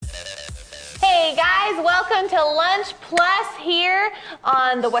welcome to Lunch Plus here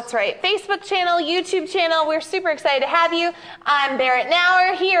on the What's Right Facebook channel, YouTube channel. We're super excited to have you. I'm Barrett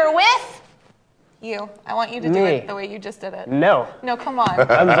Nauer here with you. I want you to do it the way you just did it. No, come on.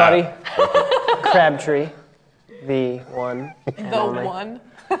 I'm Buddy Crabtree, the one. The one.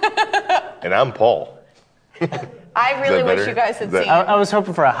 And I'm Paul. I really wish you guys had seen. I was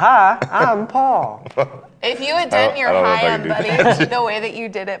hoping for a hi. I'm Paul. If you had done your I don't know if hi I on can do Buddy the way that you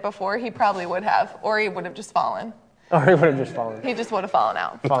did it before, he probably would have, or he would have just fallen. Or he would have just fallen. He just would have fallen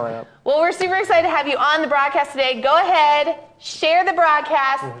out. Fallen up. Well, we're super excited to have you on the broadcast today. Go ahead, share the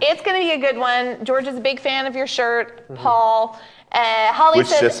broadcast. It's going to be a good one. George is a big fan of your shirt. Paul. Holly Which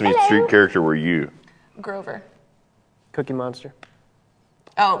says, Sesame hello. Street character were you? Grover. Cookie Monster.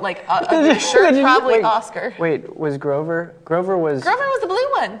 Oh, like your shirt, probably Wait. Oscar. Wait, was Grover? Grover was the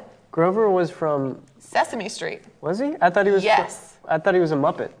blue one. Grover was from. Sesame Street. Was he? I thought he was. Yes. I thought he was a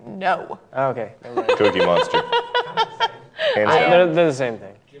Muppet. No. Oh, okay. Never mind. Cookie Monster. Hands down. They're the same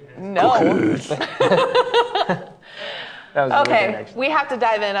thing. No. That was really good, Okay, actually. we have to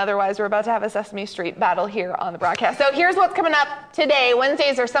dive in, otherwise we're about to have a Sesame Street battle here on the broadcast. So here's what's coming up today.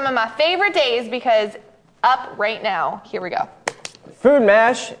 Wednesdays are some of my favorite days because up right now. Here we go. Food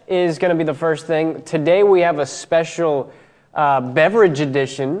Mash is going to be the first thing. Today we have a special beverage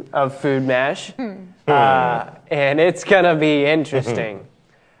edition of Food Mash, and it's going to be interesting.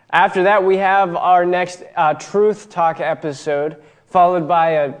 After that, we have our next Truth Talk episode, followed by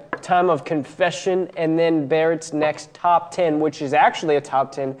a time of confession, and then Barrett's next Top 10, which is actually a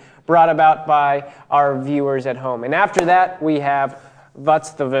Top 10 brought about by our viewers at home. And after that, we have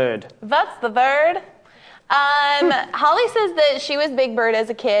What's the Word? What's the word? Holly says that she was Big Bird as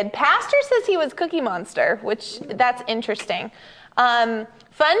a kid. Pastor says he was Cookie Monster, which that's interesting.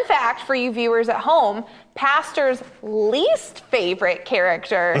 Fun fact for you viewers at home, Pastor's least favorite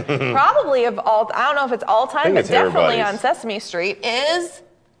character, probably of all, I don't know if it's all time, but it's definitely everybody's. on Sesame Street, is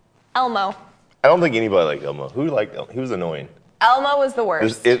Elmo. I don't think anybody liked Elmo. Who liked Elmo? He was annoying. Elmo was the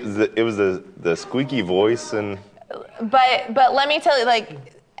worst. It was the squeaky voice and But let me tell you, like,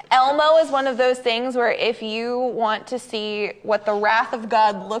 Elmo is one of those things where if you want to see what the wrath of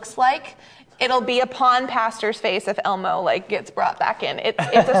God looks like, it'll be upon Pastor's face if Elmo gets brought back in. It's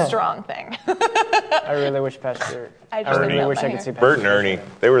a strong thing. I really wish Pastor. I just really wish I that could see here. Pastor. Bert and Ernie.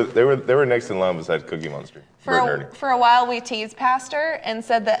 They were next in line beside Cookie Monster. Bert and Ernie. For a while, we teased Pastor and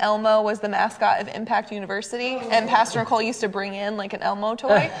said that Elmo was the mascot of Impact University, and Pastor Nicole used to bring in an Elmo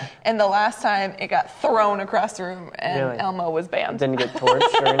toy, and the last time it got thrown across the room, and Really? Elmo was banned. Didn't get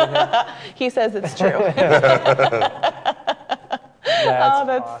torched or anything. He says it's true. That's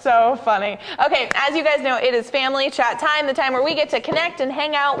That's so funny. Okay, as you guys know, it is family chat time, the time where we get to connect and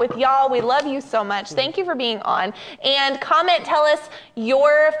hang out with y'all. We love you so much. Thank you for being on. And comment, tell us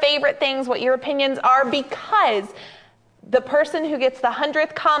your favorite things, what your opinions are, because the person who gets the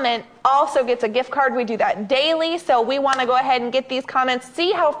 100th comment also gets a gift card. We do that daily, so we want to go ahead and get these comments,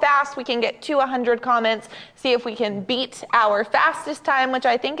 see how fast we can get to 100 comments, see if we can beat our fastest time, which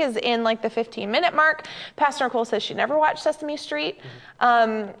I think is in the 15-minute mark. Pastor Nicole says she never watched Sesame Street,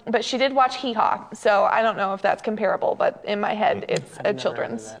 but she did watch Hee Haw, so I don't know if that's comparable, but in my head, it's a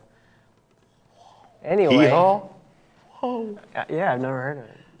children's. Anyway. Hee-haw? Yeah, I've never heard of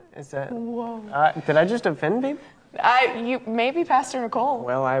it. Is that? Whoa. Did I just offend people? Maybe Pastor Nicole.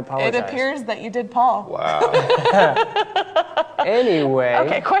 Well, I apologize. It appears that you did Paul. Wow. Anyway.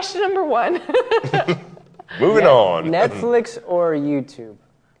 Okay, question number 1. Moving on. Netflix or YouTube?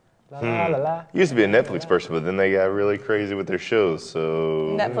 La, la, la, la. Used to be a Netflix person, but then they got really crazy with their shows.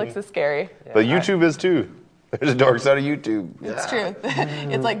 So. Netflix is scary. But YouTube is too. There's a dark side of YouTube. It's true.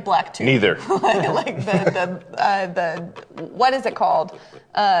 It's like Black Tube. Neither. like the what is it called?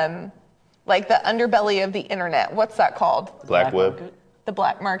 Like the underbelly of the internet. What's that called? Black Web. Market? The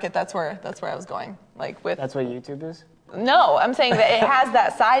black market. That's where I was going. That's what YouTube is? No, I'm saying that it has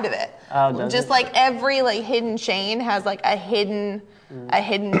that side of it. Oh, does Just it? like every hidden chain has a hidden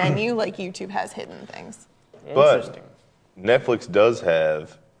menu. Like YouTube has hidden things. Interesting. But Netflix does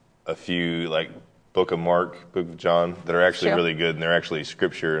have a few Book of Mark, Book of John that are actually Sure. really good, and they're actually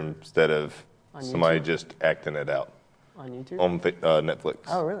scripture instead of somebody just acting it out On YouTube? on Netflix.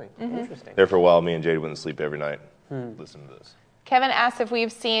 Oh, really? Mm-hmm. Interesting. There for a while, me and Jade wouldn't sleep every night. Listen to this. Kevin asked if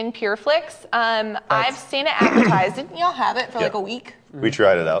we've seen PureFlix. I've seen it advertised. Didn't y'all have it for Yeah. a week? We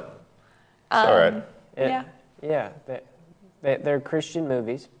tried it out. It's all right. Yeah. Yeah. They're Christian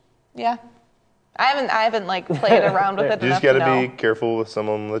movies. Yeah. I haven't played around with it You enough just got to to know. be careful with some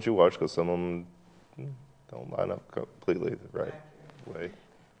of them that you watch because some of them don't line up completely the right way.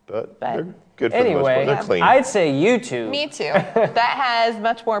 but they're good for the most Anyway, part. They're clean. I'd say YouTube. Me too. That has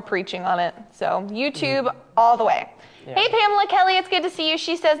much more preaching on it. So YouTube all the way. Yeah. Hey, Pamela Kelly, it's good to see you.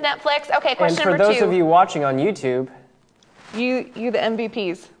 She says Netflix. Okay, And question for number those 2. of you watching on YouTube, You the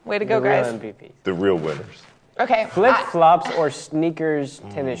MVPs. Way to go, the real guys. MVPs. The real winners. Okay. Flip-flops or sneakers,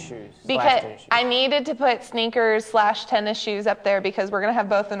 tennis shoes? Because tennis shoes. I needed to put sneakers / tennis shoes up there because we're going to have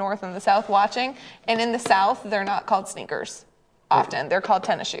both the North and the South watching. And in the South, they're not called sneakers often. They're called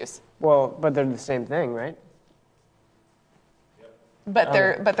tennis shoes. Well, but they're the same thing, right? But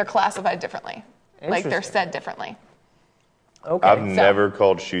they're classified differently. Like they're Interesting. said differently. Okay. I've never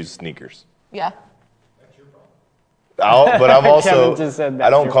called shoes sneakers. Yeah. But I'm also, Kevin just said I that's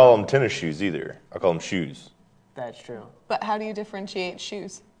don't your call them tennis shoes either. I call them shoes. That's true. But how do you differentiate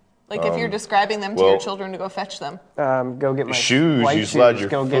shoes? Like if you're describing them to your children to go fetch them. Go get my Shoes, white you slide shoes. your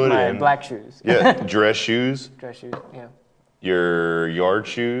Go foot get my in. black shoes. Yeah, dress shoes, Dress shoes. Yeah. your yard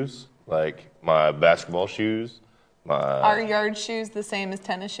shoes, like my basketball shoes. Are yard shoes the same as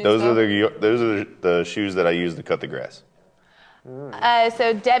tennis shoes? Those though? are the shoes that I use to cut the grass.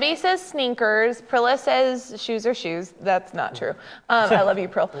 So Debbie says sneakers. Prilla says shoes are shoes. That's not true. I love you,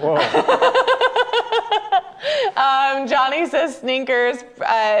 Prill. Johnny says sneakers.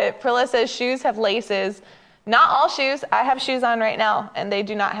 Prilla says shoes have laces. Not all shoes. I have shoes on right now, and they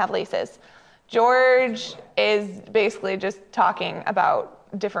do not have laces. George is basically just talking about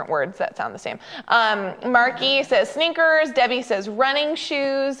different words that sound the same. Marky says sneakers. Debbie says running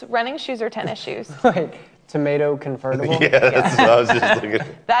shoes. Running shoes or tennis shoes? Wait, tomato convertible? Yeah, that's what I was just looking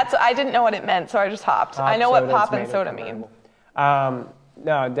at. I didn't know what it meant, so I just hopped. Pop I know what soda, pop and tomato soda mean. convertible.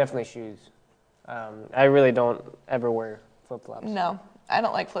 No, definitely shoes. I really don't ever wear flip-flops. No, I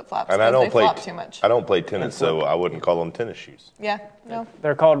don't like flip-flops And I because don't they play. flop too much. I don't play tennis, so I wouldn't call them tennis shoes. Yeah, no,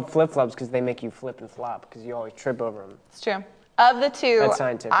 They're called flip-flops because they make you flip and flop because you always trip over them. it's true. Of the two, That's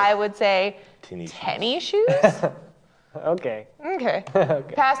scientific. I would say Tennis shoes. Okay. Okay.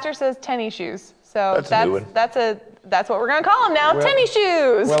 Pastor says tennis shoes. So That's a new one. that's what we're gonna call them now. Tennis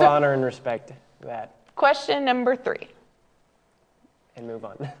shoes. We'll honor and respect that Question number 3. and move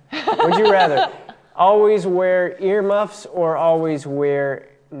on. Would you rather always wear earmuffs or always wear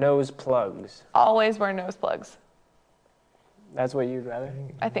nose plugs? Always wear nose plugs. That's what you'd rather?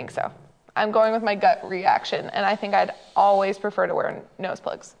 I think so. I'm going with my gut reaction, and I think I'd always prefer to wear nose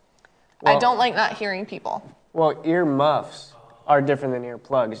plugs. I Well- don't like not hearing people. Well, earmuffs are different than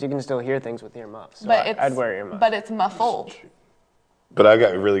earplugs. You can still hear things with earmuffs. So But I'd wear earmuffs. But it's muffled. But I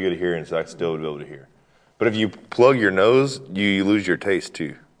got really good hearing, so I still would be able to hear. But if you plug your nose, you lose your taste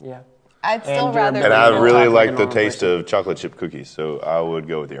too. Yeah. I'd still And you're rather. a And Maybe I they'll really talk like like a the normal taste person. of chocolate chip cookies, so I would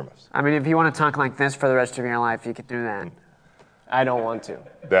go with earmuffs. I mean, if you want to talk like this for the rest of your life, you could do that. I don't want to.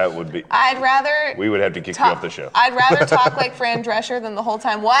 That would be. I'd rather. We would have to kick you off the show. I'd rather talk like Fran Drescher than the whole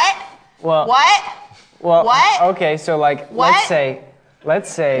time. What? Well, What? Well, What? Okay, so like, What? let's say,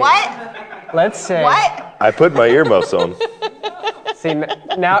 What? let's say. What? I put my earmuffs on. See,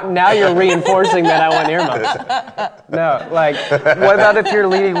 now you're reinforcing that I want earmuffs. No, like, What about if you're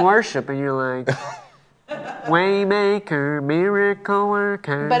leading worship and you're like, Waymaker, miracle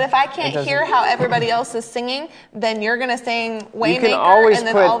worker? But if I can't hear how everybody else is singing, then you're gonna sing Waymaker, you can always and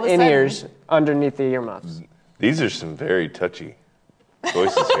then all of put a sudden, in-ears underneath the earmuffs. These are some very touchy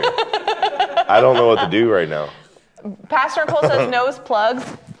choices here. I don't know what to do right now. Pastor Nicole says nose plugs.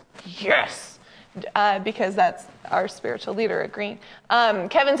 Yes. Because that's our spiritual leader agreeing.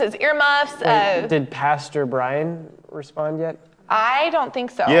 Kevin says earmuffs. Did Pastor Brian respond yet? I don't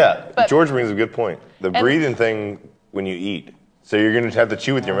think so. Yeah, But George brings a good point. The breathing thing when you eat. So you're going to have to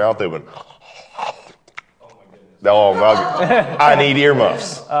chew with your mouth open. Oh my God. I need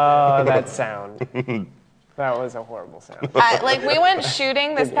earmuffs. Oh, that sound. That was a horrible sound. like we went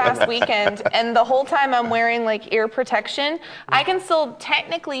shooting this past weekend, and the whole time I'm wearing like ear protection. I can still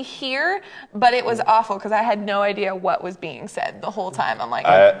technically hear, but it was awful because I had no idea what was being said the whole time. I'm like,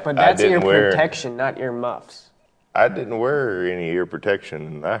 But that's ear didn't wear- protection, not earmuffs. I didn't wear any ear protection,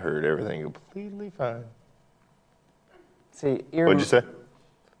 and I heard everything completely fine. See, What'd you say?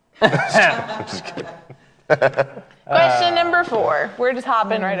 Just kidding. question number 4. We're just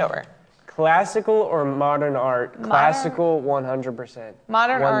hopping right over. Classical or modern art? Classical, 100%.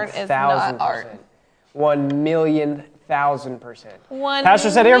 Modern art is not 1000%. art. 1,000,000%. 1 Pastor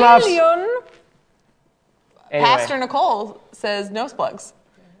said earmuffs. million. Anyway, Pastor Nicole says nose plugs.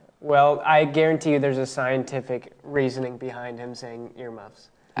 well, I guarantee you there's a scientific reasoning behind him saying earmuffs.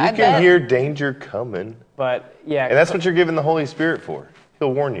 You I can bet. hear danger coming, But yeah, and that's what you're giving the Holy Spirit for.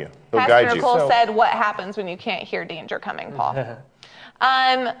 He'll warn you. He'll Pastor guide you. Nicole So- said, what happens when you can't hear danger coming, Paul?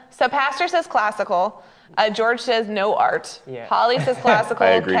 So Pastor says classical. George says no art. Yeah. Holly says classical.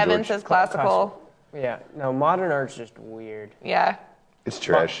 I agree, Kevin George. says classical. Yeah, no, modern art's just weird. Yeah. It's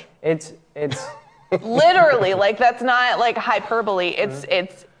trash. It's Literally, like that's not like hyperbole.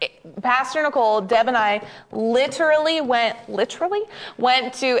 Pastor Nicole, Deb, and I literally went to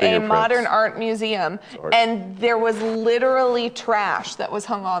a Fingerprints. modern art museum, and there was literally trash that was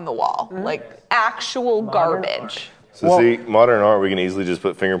hung on the wall, like actual garbage. So see, modern art, we can easily just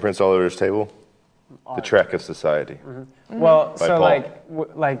put fingerprints all over his table. The track of society. well, By so Paul.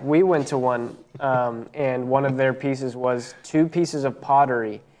 like we went to one, and one of their pieces was 2 pieces of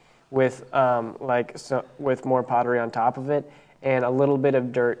pottery, with with more pottery on top of it, and a little bit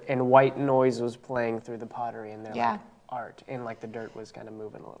of dirt, and white noise was playing through the pottery, and they're Yeah. like art, and like the dirt was kind of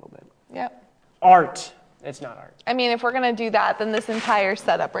moving a little bit. Yep. Art. It's not art. I mean, if we're gonna do that, then this entire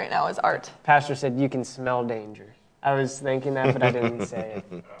setup right now is art. Pastor said you can smell danger. I was thinking that, but I didn't say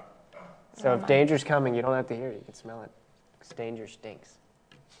it. So if danger's coming, you don't have to hear it. You can smell it. 'Cause danger stinks.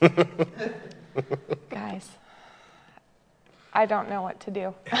 Guys, I don't know what to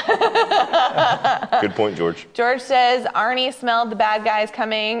do. Good point, George. George says Arnie smelled the bad guys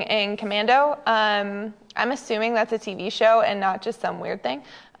coming in Commando. I'm assuming that's a TV show and not just some weird thing.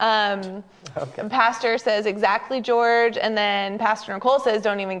 Pastor says exactly, George, and then Pastor Nicole says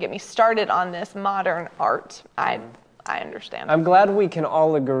don't even get me started on this modern art. I understand. I'm glad we can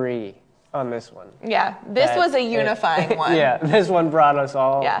all agree on this one. Yeah, this was a unifying one. Yeah, this one brought us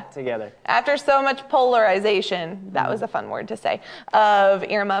all Yeah. together. After so much polarization, that was a fun word to say, of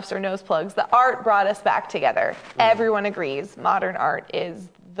earmuffs or nose plugs, the art brought us back together. Everyone agrees modern art is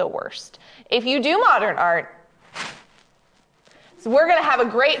the worst. If you do modern art, so we're going to have a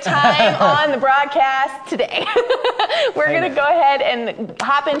great time on the broadcast today. We're going to go ahead and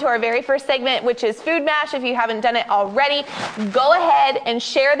hop into our very first segment, which is Food Mash. If you haven't done it already, go ahead and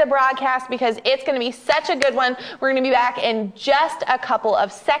share the broadcast because it's going to be such a good one. We're going to be back in just a couple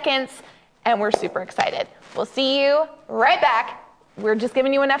of seconds, and we're super excited. We'll see you right back. We're just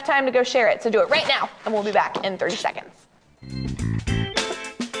giving you enough time to go share it, so do it right now, and we'll be back in 30 seconds.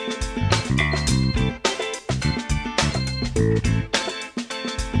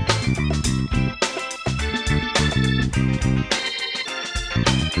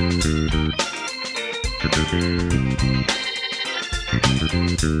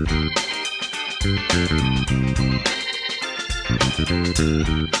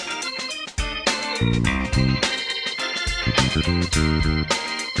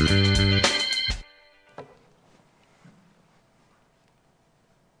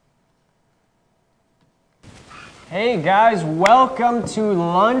 Hey guys, welcome to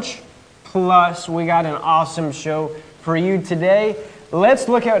Lunch Plus. We got an awesome show for you today. Let's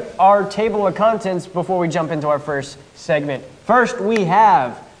look at our table of contents before we jump into our first segment. First, we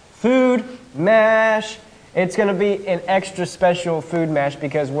have Food Mash. It's going to be an extra special Food Mash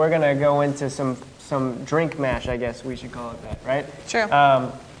because we're going to go into some drink mash, I guess we should call it that, right?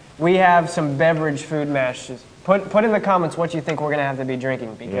 True. We have some beverage food mashes. Put in the comments what you think we're going to have to be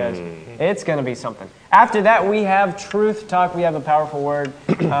drinking because it's going to be something. After that, we have Truth Talk. We have a powerful word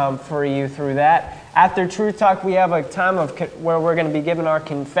for you through that. After Truth Talk, we have a time where we're going to be giving our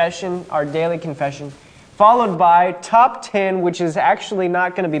confession, our daily confession, followed by Top 10, which is actually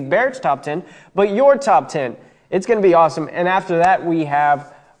not going to be Barrett's Top 10, but your Top 10. It's going to be awesome. And after that, we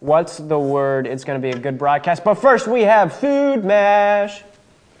have What's the Word? It's going to be a good broadcast. But first, we have Food Mash.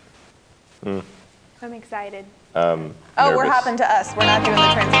 I'm excited. Oh, Nervous. we're hopping to us. We're not doing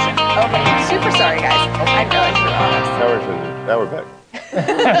the transition. Okay, super sorry, guys. I realized we were on us. Now we're back.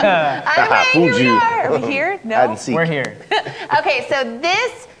 Here Fooled we you. are. Are we here? No? Hide and seek. We're here. Okay, so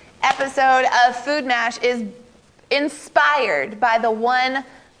this episode of Food Mash is inspired by the one,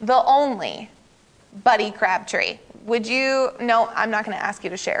 the only, Buddy Crabtree. No, I'm not going to ask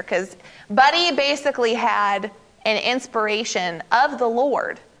you to share because Buddy basically had an inspiration of the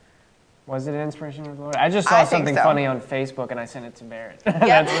Lord. Was it an inspiration of the Lord? I just saw I think something so. funny on Facebook and I sent it to Barrett.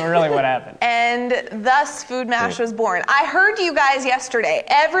 That's really what happened. And thus Food Mash was born. I heard you guys yesterday,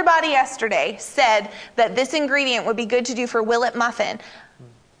 everybody yesterday said that this ingredient would be good to do for Willet Muffin.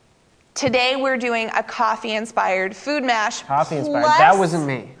 Today we're doing a coffee-inspired Food Mash. Coffee inspired. plus- That wasn't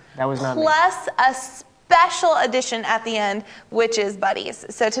me. That was not me. Plus a special addition at the end, which is Buddies.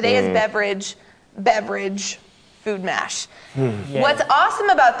 So today is beverage Food Mash. Yeah. What's awesome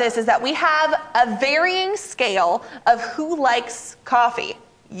about this is that we have a varying scale of who likes coffee.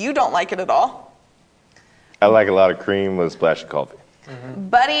 You don't like it at all. I like a lot of cream with a splash of coffee.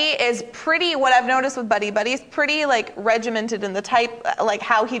 Buddy is pretty, what I've noticed with Buddy's pretty like regimented in the type, like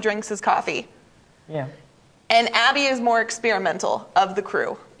how he drinks his coffee. Yeah. And Abby is more experimental of the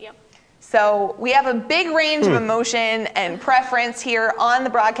crew. Yep. So we have a big range of emotion and preference here on the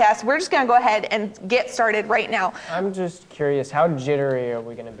broadcast. We're just going to go ahead and get started right now. I'm just curious, how jittery are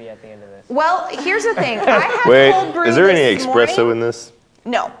we going to be at the end of this? Well, here's the thing. I had Wait, cold brew is there any this espresso morning. in this?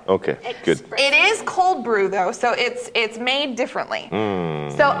 No. Okay, good. It is cold brew though, so it's made differently.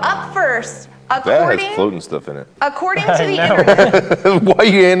 So up first, That according has floating stuff in it. according to the know. internet. Why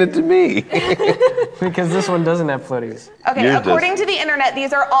you hand it to me? Because this one doesn't have floaties. Okay, Yours according does. to the internet,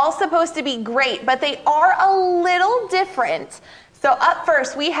 these are all supposed to be great, but they are a little different. So up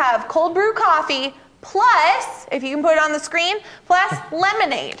first, we have cold brew coffee plus, if you can put it on the screen, plus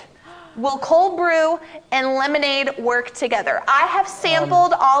lemonade. Will cold brew and lemonade work together? I have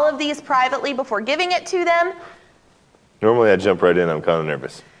sampled all of these privately before giving it to them. Normally I jump right in. I'm kind of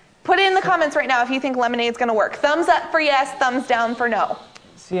nervous. Put it in the comments right now if you think lemonade's gonna work. Thumbs up for yes, thumbs down for no.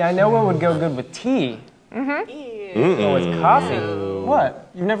 See, I know what would go good with tea. Mm-hmm. Or with coffee. What?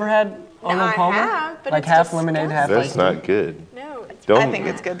 You've never had Arnold I Palmer? have, but like it's half lemonade, half That's iced not good. No, it's Don't. I think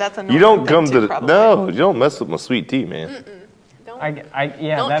it's good. That's a You don't come thing too, to probably. no. You don't mess with my sweet tea, man. don't.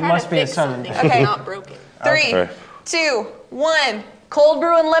 Yeah, don't that try must to be a fix southern something thing. that's Okay. not broken. 3, Okay. 2, 1. Cold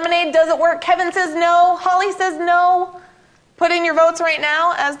brew and lemonade doesn't work. Kevin says no. Holly says no. Put in your votes right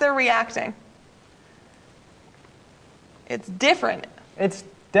now as they're reacting. It's different. It's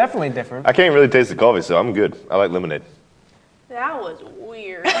definitely different. I can't really taste the coffee, so I'm good. I like lemonade. That was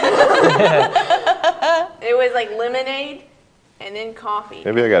weird. It was like lemonade and then coffee.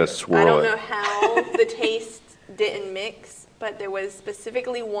 Maybe I gotta I swirl don't know it. how the taste didn't mix, but there was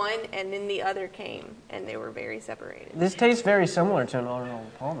specifically one and then the other came, and they were very separated. This tastes very similar to an Arnold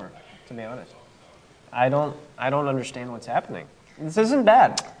Palmer, to be honest. I don't understand what's happening. This isn't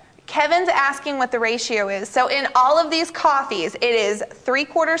bad. Kevin's asking what the ratio is. So in all of these coffees, it is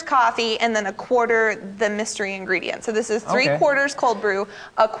 3/4 coffee and then 1/4 the mystery ingredient. So this is 3/4 cold brew,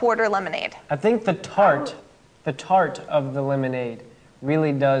 1/4 lemonade. I think the tart of the lemonade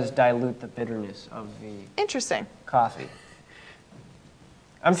really does dilute the bitterness of the Interesting. coffee.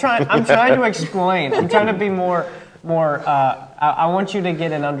 I'm trying to explain. I'm trying to be more. I want you to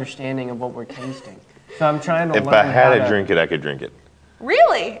get an understanding of what we're tasting. So I'm trying to If learn I had how to to drink it, I could drink it.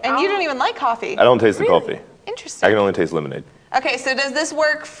 Really? And you don't even like coffee? I don't taste the coffee. Interesting. I can only taste lemonade. Okay, so does this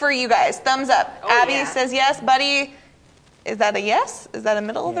work for you guys? Thumbs up. Oh, Abby yeah. says yes. Buddy, is that a yes? Is that a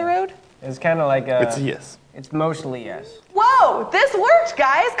middle of the road? It's kind of like a. It's a yes. It's mostly yes. Whoa, this worked,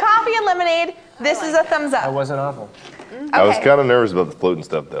 guys. Coffee and lemonade. This is a thumbs That up. wasn't awful. I was Okay. kind of nervous about the floating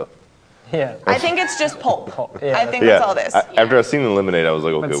stuff, though. Yeah. I think it's just pulp. Yeah, I think that's all it is. After I seen the lemonade, I was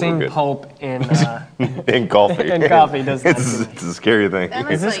like, okay, But we're seeing good. pulp in. In coffee. In coffee does not do It's a scary thing. That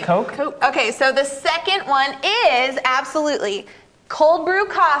was Is this like Coke? Okay, so the second one is absolutely cold brew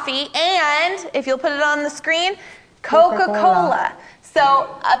coffee and, if you'll put it on the screen, Coca-Cola. So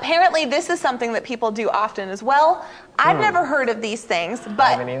apparently this is something that people do often as well. I've never heard of these things, I but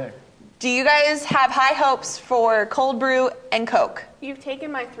haven't either. do you guys have high hopes for cold brew and Coke? You've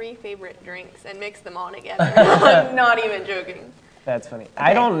taken my 3 favorite drinks and mixed them all together. I'm not even joking. That's funny.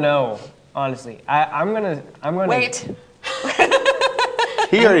 I don't know, honestly. I'm gonna. Wait,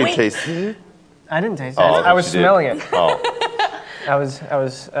 He already tasted it. I didn't taste it. Oh, I was you did. smelling it. Oh, I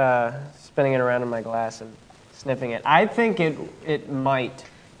was spinning it around in my glass and sniffing it. I think it might.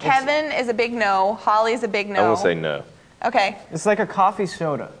 Kevin is a big no. Holly's a big no. I will say no. Okay, It's like a coffee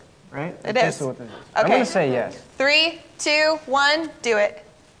soda, right? It That's is. what it is. I'm Okay. gonna say yes. 3, 2, 1, do it.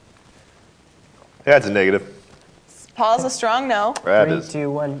 That's a negative. Paul's a strong no. That 3, is.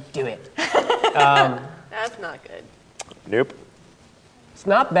 2, 1, do it. That's not good. Nope. It's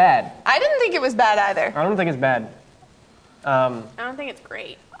not bad. I didn't think it was bad either. I don't think it's bad. I don't think it's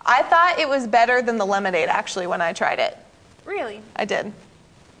great. I thought it was better than the lemonade actually when I tried it. Really. I did.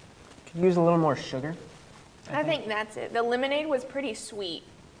 Could use a little more sugar. I think that's it. The lemonade was pretty sweet,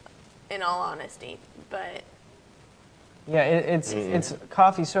 in all honesty, but Yeah, it's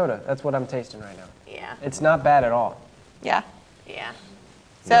coffee soda. That's what I'm tasting right now. yeah, It's not bad at all. Yeah. yeah.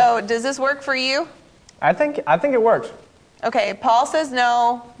 So does this work for you? I think it works. Okay, Paul says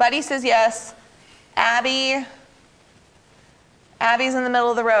no. Buddy says yes. Abby's in the middle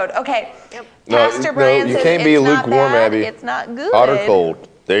of the road. Okay. Yep. Pastor Brian you says can't be it's not lukewarm, bad, Abby. It's not good. Hot or cold.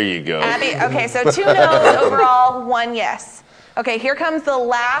 There you go. Abby, okay, so 2 no's overall, 1 yes. Okay, here comes the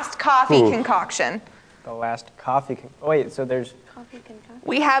last coffee concoction. The last coffee. Wait, so there's. Coffee concoction.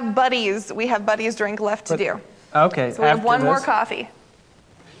 We have Buddy's drink left to do. Okay. So we have after one more this- coffee.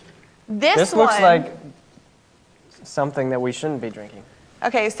 This one, looks like something that we shouldn't be drinking.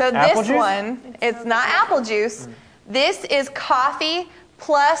 okay, so Apple this juice? one, it's not apple juice. This is coffee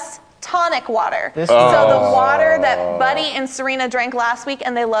plus tonic water. This- So the water that Buddy and Serena drank last week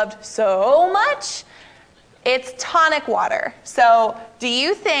and they loved so much, it's tonic water. So do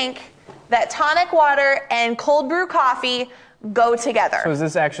you think that tonic water and cold brew coffee go together? So is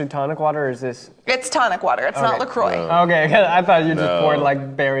this actually tonic water or is this? It's tonic water. It's not Okay. LaCroix. Okay, I thought you just No. poured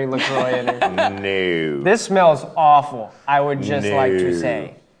like berry LaCroix in it. No. This smells awful, I would just like to No.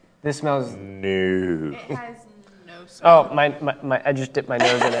 say. This smells, No. It has no smell. oh, I just dipped my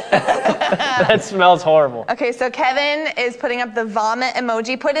nose in it. That smells horrible. Okay, so Kevin is putting up the vomit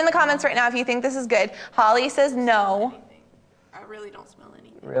emoji. Put in the comments right now if you think this is good. Holly says no. I really don't smell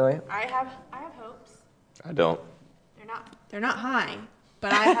anything. Really? I have hopes. I don't. They're not high,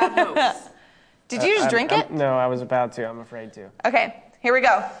 but I have hopes. Did you just drink it? No, I was about to, I'm afraid to. Okay, here we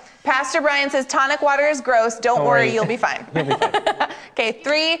go. Pastor Brian says tonic water is gross. Don't worry, worry. you'll be fine. You'll be fine. Okay,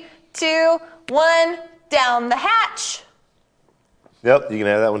 3, 2, 1, down the hatch. Yep, you can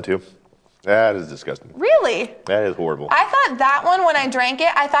have that one too. That is disgusting. Really? That is horrible. I thought that one, when I drank it,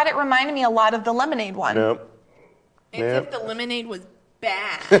 I thought it reminded me a lot of the lemonade one. Nope. If the lemonade was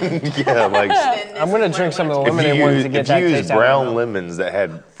bad, Yeah, like then this I'm going is to drink what some of I the wanted lemonade ones to get if that you taste used out of brown my mouth. lemons that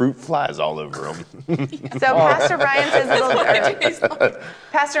had fruit flies all over them. So Pastor Brian says to taste it'll, like.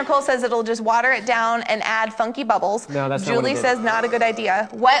 Pastor Nicole says it'll just water it down and add funky bubbles. No, that's not what Julie it did. says not a good idea.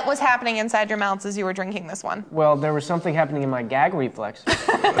 What was happening inside your mouths as you were drinking this one? Well, there was something happening in my gag reflex.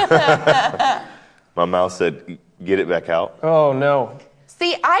 My mouth said, "Get it back out." Oh, no.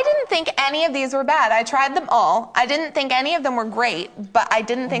 See, I didn't think any of these were bad. I tried them all. I didn't think any of them were great, but I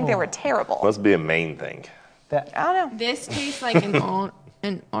didn't think they were terrible. Must be a main thing. That, I don't know. This tastes like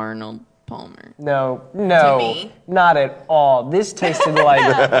an Arnold Palmer. no, me. not at all. This tasted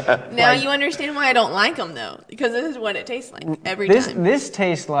like Now you understand why I don't like them though, because this is what it tastes like every this. time. This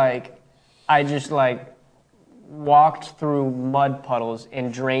tastes like I just walked through mud puddles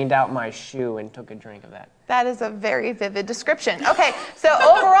and drained out my shoe and took a drink of that. That is a very vivid description. Okay, so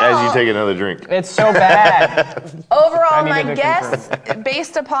overall, As you take another drink. It's so bad. overall, I my needed to guess,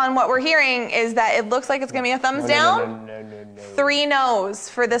 based upon what we're hearing, is that it looks like it's going to be a thumbs down. No. 3 no's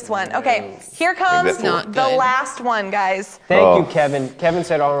for this one. Okay, here comes That's not the good. last one, guys. Thank Oh. you, Kevin. Kevin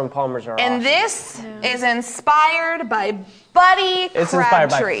said Arnold Palmer's are And awesome. this is inspired by Buddy It's inspired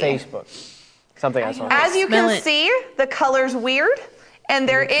by Crabtree. Facebook. Something I saw. As you Smell can it. see, the color's weird, and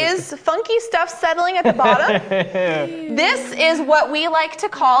there is funky stuff settling at the bottom. This is what we like to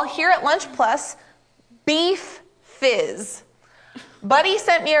call here at Lunch Plus beef fizz. Buddy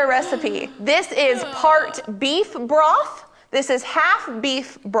sent me a recipe. This is part beef broth. This is half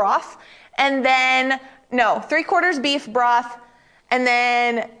beef broth, and then, no, 3/4 beef broth, and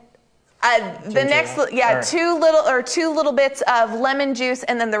then the next, Or- two little bits of lemon juice,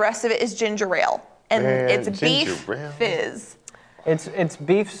 and then the rest of it is ginger ale. And Man, it's ginger beef ale. fizz. It's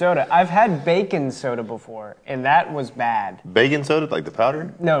beef soda. I've had bacon soda before, and that was bad. Bacon soda, like the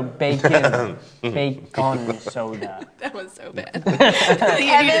powder? No, bacon soda. That was so bad.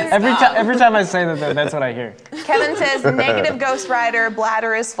 Kevin, Every time I say that, though, that's what I hear. Kevin says negative Ghost Rider,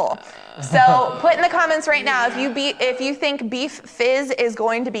 bladder is full. So put in the comments right now if you think beef fizz is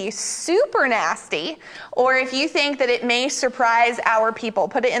going to be super nasty, or if you think that it may surprise our people.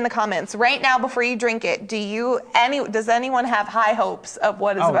 Put it in the comments right now before you drink it. Does anyone have high hopes of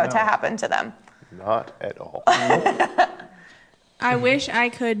what is about to no. happen to them? Not at all. I wish I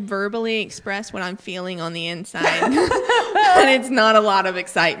could verbally express what I'm feeling on the inside, but it's not a lot of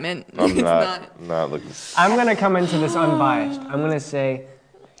excitement. I'm It's not looking. I'm gonna come into this unbiased. I'm gonna say,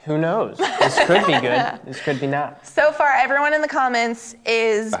 who knows? This could be good. This could be not. So far, everyone in the comments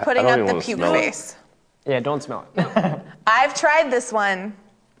is putting don't up even the wanna puke smell it. face. Yeah, don't smell it. I've tried this one.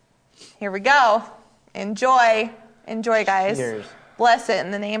 Here we go. Enjoy, guys. Cheers. Bless it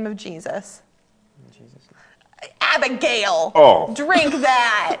in the name of Jesus. Jesus. Abigail. Oh. Drink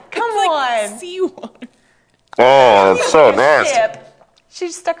that. Come on. Seawater. Oh, that's so nasty. Chip. She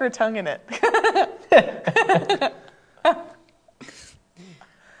just stuck her tongue in it.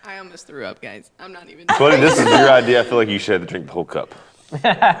 I almost threw up, guys. I'm not even. Buddy, this is your idea. I feel like you should have to drink the whole cup. You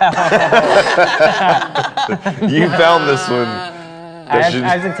found this one. I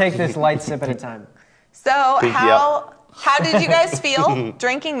have to take this light sip at a time. So Pinky how did you guys feel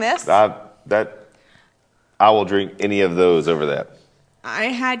drinking this? I will drink any of those over that. I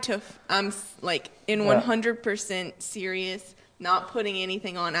had to. I'm like in 100% serious, not putting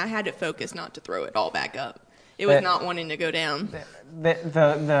anything on. I had to focus not to throw it all back up. It was not wanting to go down.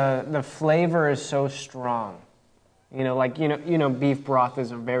 The flavor is so strong. You know, beef broth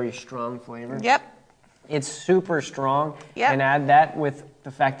is a very strong flavor. Yep. It's super strong. Yep. And add that with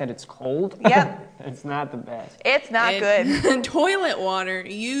the fact that it's cold. Yep. It's not the best. It's not good. Toilet water,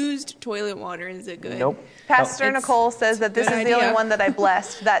 used toilet water, is it good? Nope. Pastor It's Nicole says that this good is the only idea. one that I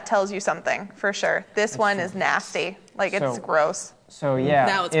blessed. That tells you something, for sure. This one is nasty. Like, it's So- gross. So yeah.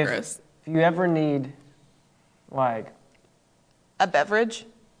 That was gross. If you ever need, like, A beverage?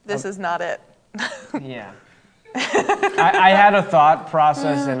 This is not it. yeah. I had a thought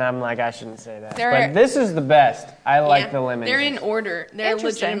process and I'm like, I shouldn't say that. There are- But this is the best. I like Yeah, the lemon. They're in order. They're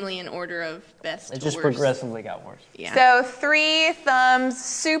Interesting. legitimately in order of best It to just worst. progressively got worse. Yeah. So 3 thumbs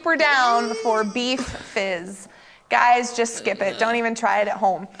super down for beef fizz. Guys, just skip it. Don't even try it at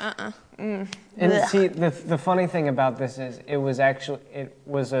home. And Ugh. see, the funny thing about this is it was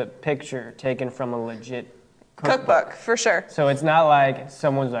a picture taken from a legit Cookbook, for sure. So it's not like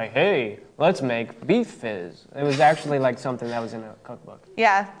someone's like, hey, let's make beef fizz. It was actually like something that was in a cookbook.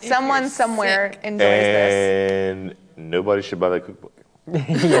 Yeah, someone you're somewhere sick. enjoys this. And nobody should buy that cookbook.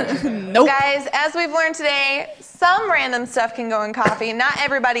 Nope. Guys, as we've learned today, some random stuff can go in coffee. Not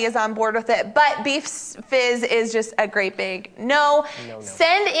everybody is on board with it, but beef fizz is just a great big no.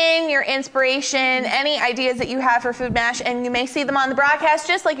 Send in your inspiration, any ideas that you have for Food Mash, and you may see them on the broadcast,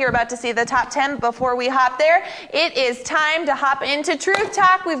 just like you're about to see the top 10. Before we hop there, it is time to hop into Truth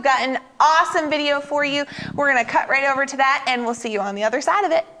Talk. We've got an awesome video for you. We're going to cut right over to that, and we'll see you on the other side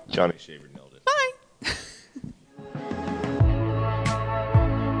of it. Johnny Shaver nailed it. Bye.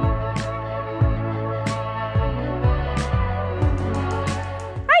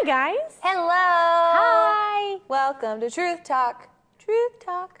 Hi, guys. Hello. Hi. Welcome to Truth Talk. Truth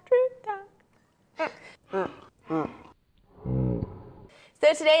Talk. Truth Talk.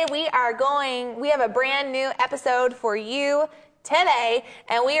 So today we have a brand new episode for you today,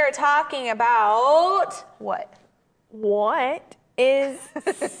 and we are talking about what? What is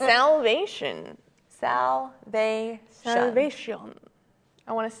salvation? Salvation. Salvation.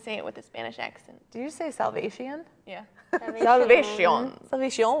 I want to say it with a Spanish accent. Did you say salvation? Yeah. Salvation.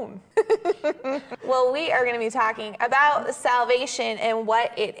 Salvation. Well, we are going to be talking about salvation and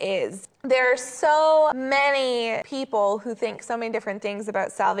what it is. There are so many people who think so many different things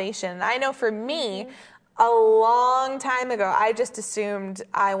about salvation. I know for me, a long time ago, I just assumed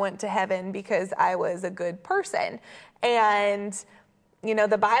I went to heaven because I was a good person. And you know,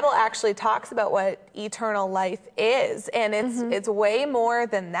 the Bible actually talks about what eternal life is, and it's way more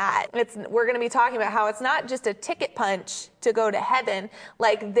than that. We're going to be talking about how it's not just a ticket punch to go to heaven.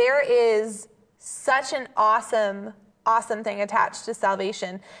 Like, there is such an awesome thing attached to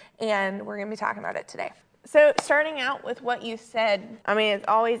salvation, and we're going to be talking about it today. So starting out with what you said, I mean, it's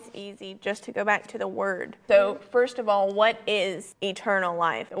always easy just to go back to the word. So first of all, what is eternal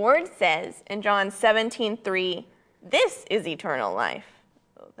life? The word says in John 17:3, this is eternal life.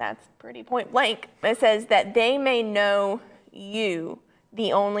 So that's pretty point blank. It says that they may know you,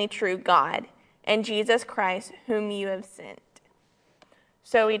 the only true God, and Jesus Christ, whom you have sent.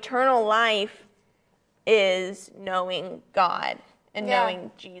 So eternal life is knowing God and knowing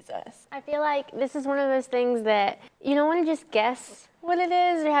Jesus. I feel like this is one of those things that you don't want to just guess what it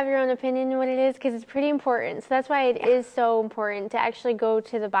is or have your own opinion on what it is, because it's pretty important. So that's why it is so important to actually go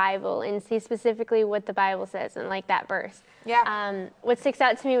to the Bible and see specifically what the Bible says and like that verse. Yeah. What sticks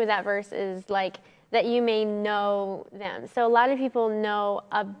out to me with that verse is like that you may know them. So a lot of people know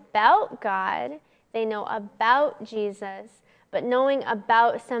about God, they know about Jesus, but knowing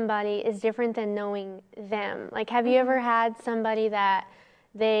about somebody is different than knowing them. Like, have you ever had somebody that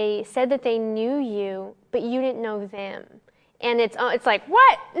they said that they knew you, but you didn't know them? And it's like,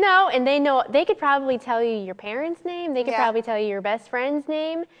 what? No, and they could probably tell you your parents' name, they could probably tell you your best friend's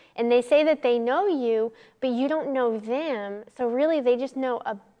name, and they say that they know you, but you don't know them, so really they just know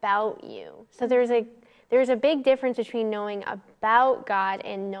about you. So there's a big difference between knowing about God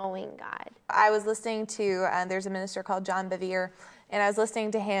and knowing God. I was listening to, there's a minister called John Bevere, and I was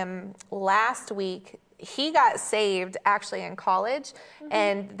listening to him last week. He got saved actually in college,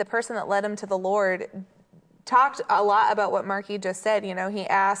 and the person that led him to the Lord talked a lot about what Marky just said. You know, he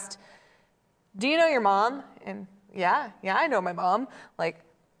asked, do you know your mom? And yeah, I know my mom. Like,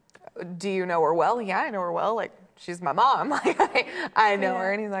 do you know her well? Yeah, I know her well. Like, she's my mom. Like, I know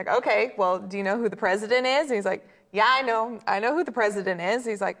her. And he's like, okay, well, do you know who the president is? And he's like, yeah, I know who the president is.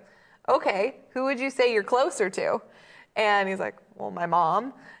 He's like, okay, who would you say you're closer to? And he's like, well, my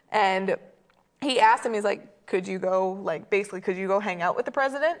mom. And he asked him, he's like, could you go hang out with the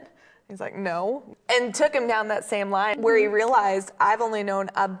president? He's like, no. And took him down that same line where he realized, I've only known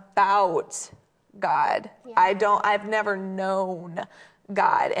about God. I've never known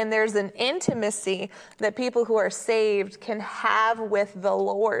God. And there's an intimacy that people who are saved can have with the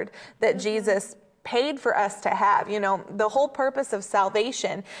Lord that Jesus paid for us to have. You know, the whole purpose of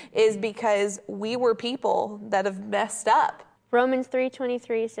salvation is because we were people that have messed up. Romans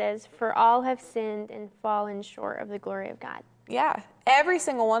 3:23 says, "For all have sinned and fallen short of the glory of God." Yeah, every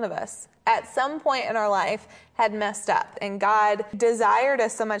single one of us at some point in our life had messed up, and God desired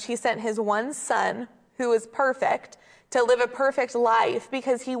us so much. He sent his one son, who was perfect, to live a perfect life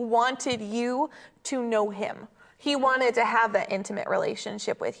because he wanted you to know him. He wanted to have that intimate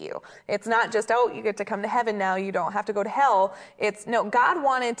relationship with you. It's not just, oh, you get to come to heaven now, you don't have to go to hell. It's, no, God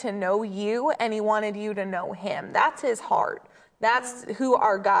wanted to know you, and he wanted you to know him. That's his heart. That's who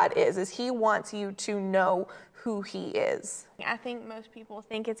our God is he wants you to know who he is. I think most people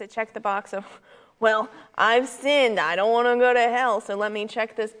think it's a check the box of, well, I've sinned, I don't want to go to hell, so let me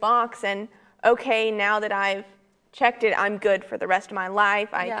check this box, and okay, now that I've checked it, I'm good for the rest of my life.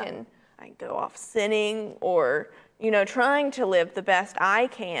 I can go off sinning or, you know, trying to live the best I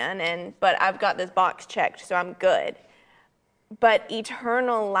can, but I've got this box checked, so I'm good. But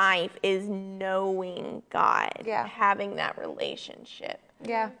eternal life is knowing God, having that relationship.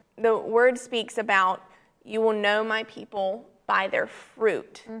 Yeah. The word speaks about, you will know my people by their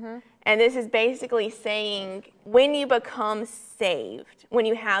fruit. Mm-hmm. And this is basically saying, when you become saved, when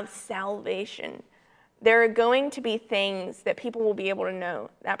you have salvation, there are going to be things that people will be able to know.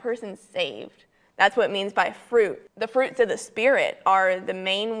 That person's saved. That's what it means by fruit. The fruits of the Spirit are the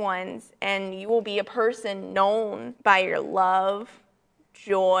main ones, and you will be a person known by your love,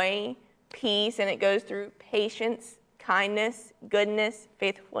 joy, peace, and it goes through patience, kindness, goodness,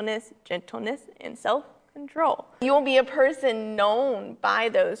 faithfulness, gentleness, and self-control. You will be a person known by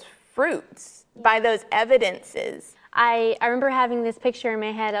those fruits, by those evidences. I remember having this picture in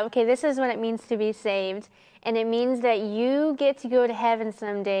my head of, okay, this is what it means to be saved. And it means that you get to go to heaven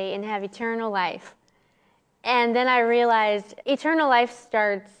someday and have eternal life. And then I realized eternal life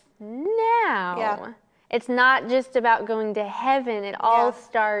starts now. Yeah. It's not just about going to heaven. It all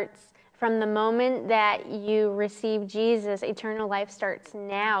starts from the moment that you receive Jesus. Eternal life starts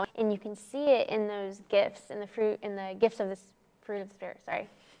now. And you can see it in those gifts, in the gifts of the fruit of the Spirit,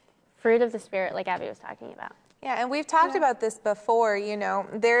 Fruit of the Spirit, like Abby was talking about. Yeah, and we've talked about this before, you know,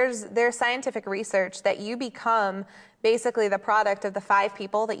 there's scientific research that you become basically the product of the 5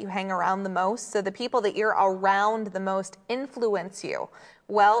 people that you hang around the most. So the people that you're around the most influence you.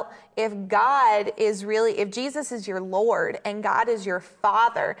 Well, if Jesus is your Lord and God is your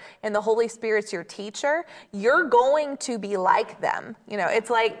Father and the Holy Spirit's your teacher, you're going to be like them. You know,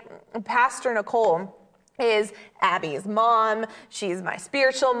 it's like Pastor Nicole is Abby's mom. She's my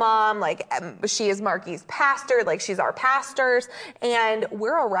spiritual mom. Like, she is Marky's pastor. Like, she's our pastors. And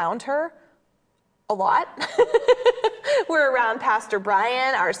we're around her a lot. We're around Pastor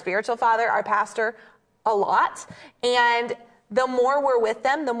Brian, our spiritual father, our pastor, a lot. And the more we're with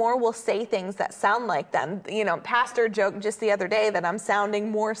them, the more we'll say things that sound like them. You know, Pastor joked just the other day that I'm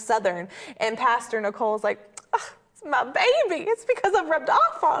sounding more Southern. And Pastor Nicole's like, oh, it's my baby. It's because I've rubbed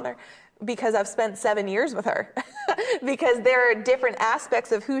off on her. Because I've spent 7 years with her. Because there are different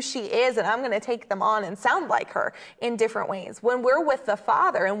aspects of who she is, and I'm going to take them on and sound like her in different ways. When we're with the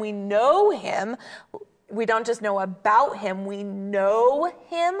Father and we know him, we don't just know about him, we know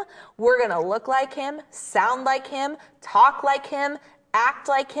him. We're going to look like him, sound like him, talk like him, act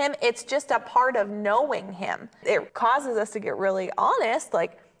like him. It's just a part of knowing him. It causes us to get really honest,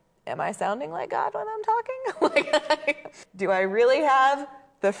 like, am I sounding like God when I'm talking? Do I really have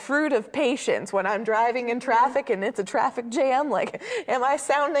the fruit of patience when I'm driving in traffic and it's a traffic jam? Like, am I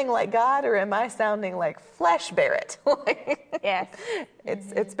sounding like God or am I sounding like Flesh Barrett? Yes.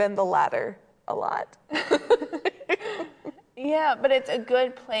 It's been the latter a lot. Yeah, but it's a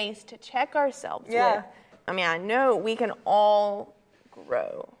good place to check ourselves with. I mean, I know we can all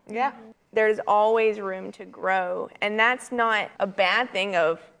grow. Yeah. There's always room to grow, and that's not a bad thing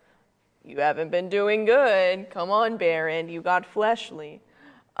of, you haven't been doing good, come on, Baron, you got fleshly.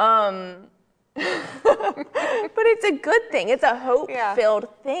 But it's a good thing. It's a hope-filled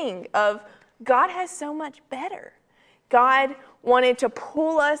thing of, God has so much better. God wanted to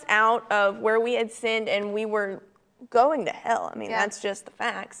pull us out of where we had sinned and we were going to hell. I mean, that's just the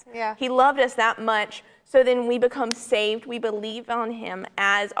facts. Yeah. He loved us that much. So then we become saved. We believe on him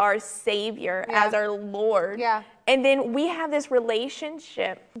as our Savior, as our Lord. Yeah. And then we have this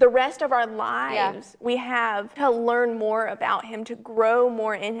relationship. The rest of our lives, we have to learn more about him, to grow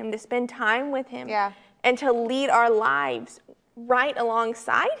more in him, to spend time with him, and to lead our lives right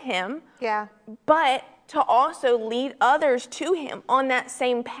alongside him. But to also lead others to him on that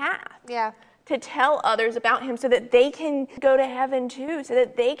same path. to tell others about him so that they can go to heaven too, so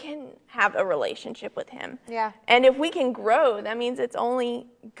that they can have a relationship with him. Yeah. And if we can grow, that means it's only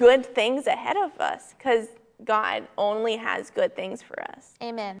good things ahead of us, because God only has good things for us.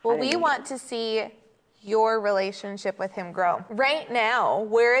 Amen. Well, we want to see your relationship with him grow. Right now,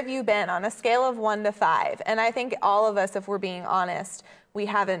 where have you been on a scale of 1 to 5? And I think all of us, if we're being honest, we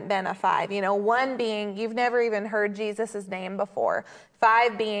haven't been a 5. 1 being you've never even heard Jesus' name before.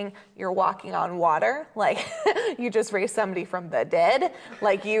 5 being you're walking on water, like you just raised somebody from the dead.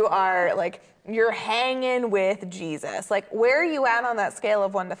 Like you're hanging with Jesus. Like, where are you at on that scale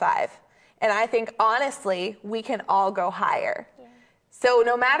of 1 to 5? And I think, honestly, we can all go higher. Yeah. So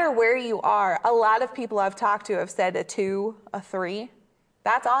no matter where you are, a lot of people I've talked to have said a 2, a 3.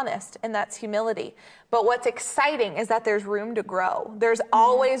 That's honest, and that's humility. But what's exciting is that there's room to grow. There's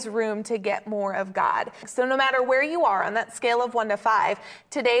always room to get more of God. So no matter where you are on that scale of 1 to 5,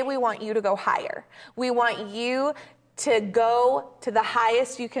 today we want you to go higher. We want you to go to the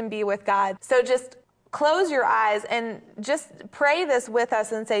highest you can be with God. So just close your eyes and just pray this with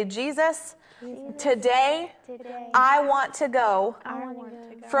us and say, Jesus, today I want to go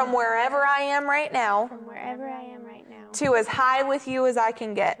from wherever I am right now to as high with you as I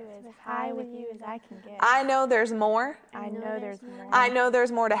can get. I know there's more. I know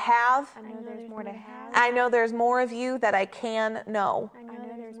there's more to have. I know there's more of you that I can know.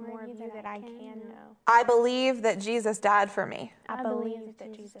 I believe that Jesus died for me. I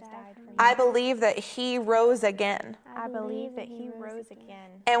believe that he rose again.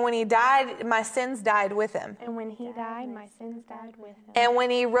 And when he died, my sins died with him. And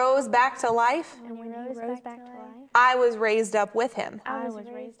when he rose back to life, I was raised up with him.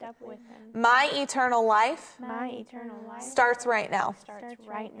 My eternal life starts right now.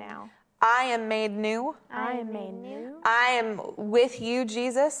 I am made new. I am with you,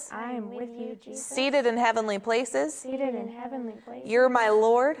 Jesus. Seated in heavenly places. You're my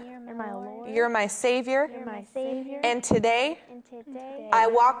Lord. You're my Savior. And today, I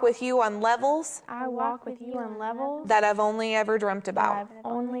walk with you on levels that I've only ever dreamt about.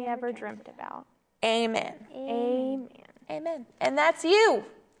 Amen. Amen. And that's you.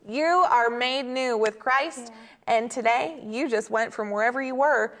 You are made new with Christ. And today, you just went from wherever you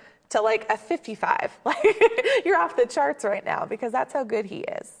were to like a 55. You're off the charts right now because that's how good he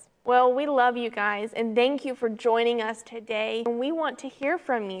is. Well, we love you guys, and thank you for joining us today. And we want to hear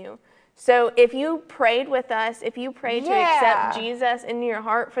from you. So if you prayed with us, if you prayed to accept Jesus into your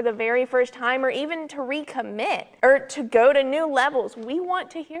heart for the very first time, or even to recommit, or to go to new levels, we want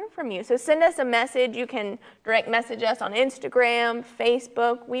to hear from you. So send us a message. You can direct message us on Instagram,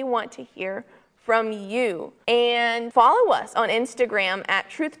 Facebook. We want to hear from you. And follow us on Instagram at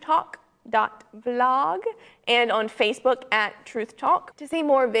truthtalk.vlog and on Facebook at truthtalk to see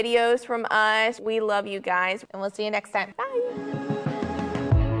more videos from us. We love you guys, and we'll see you next time. Bye.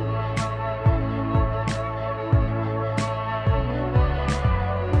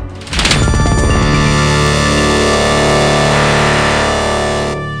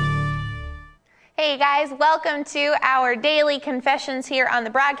 Hey guys, welcome to our daily confessions here on the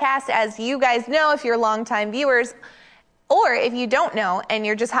broadcast. As you guys know, if you're longtime viewers, or if you don't know and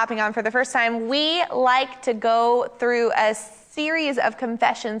you're just hopping on for the first time, we like to go through a series of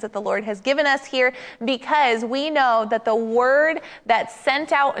confessions that the Lord has given us here because we know that the word that's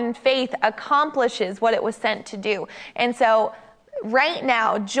sent out in faith accomplishes what it was sent to do. And so right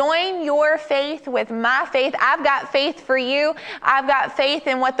now, join your faith with my faith. I've got faith for you. I've got faith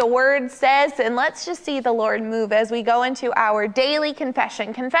in what the word says. And let's just see the Lord move as we go into our daily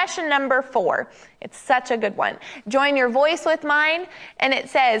confession. Confession number 4. It's such a good one. Join your voice with mine. And it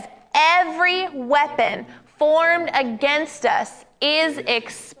says, every weapon formed against us is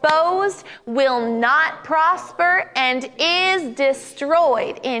exposed, will not prosper, and is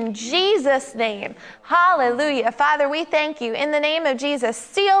destroyed in Jesus' name. Hallelujah. Father, we thank you. In the name of Jesus,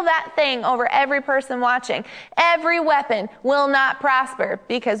 seal that thing over every person watching. Every weapon will not prosper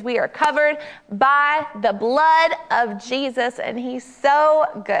because we are covered by the blood of Jesus, and he's so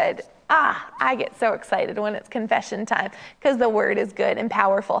good. I get so excited when it's confession time because the word is good and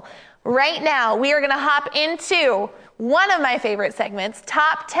powerful. Right now, we are going to hop into one of my favorite segments,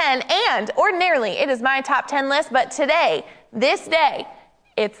 Top 10, and ordinarily it is my top 10 list, but today, this day,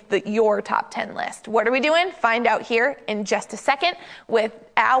 it's your top 10 list. What are we doing? Find out here in just a second with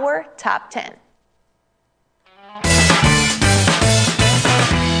our top 10.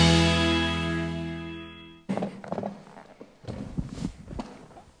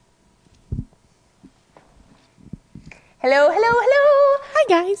 Hello, hello, hello. Hi,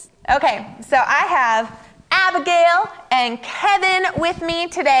 guys. Okay, so I have Abigail and Kevin with me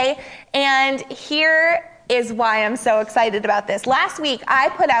today, And here is why I'm so excited about this. Last week, I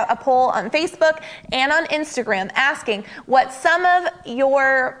put out a poll on Facebook and on Instagram asking what some of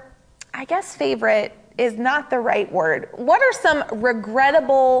your, I guess favorite is not the right word. What are some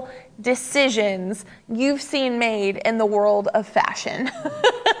regrettable decisions you've seen made in the world of fashion?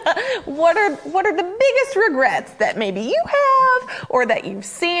 What are the biggest regrets that maybe you have or that you've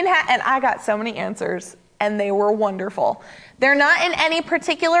seen? And I got so many answers, and they were wonderful. They're not in any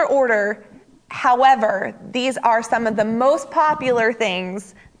particular order. However, these are some of the most popular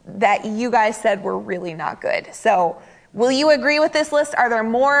things that you guys said were really not good. So will you agree with this list? Are there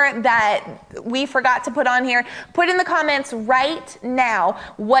more that we forgot to put on here? Put in the comments right now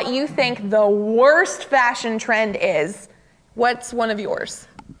what you think the worst fashion trend is. What's one of yours?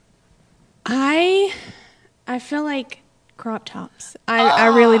 I feel like crop tops. I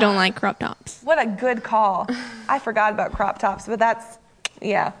really don't like crop tops. What a good call. I forgot about crop tops, but that's,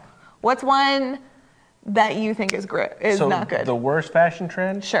 yeah. What's one that you think is not good? The worst fashion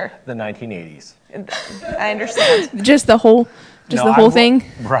trend? Sure. The 1980s. I understand. Just the whole thing?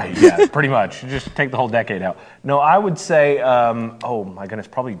 Right, yeah, pretty much. Just take the whole decade out. No, I would say, oh my goodness,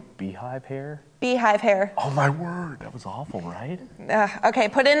 probably beehive hair. Beehive hair. Oh my word, that was awful, right? Okay,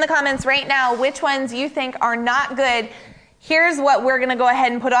 put in the comments right now which ones you think are not good. Here's what we're going to go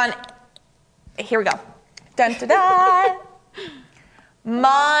ahead and put on. Here we go. Dun da da.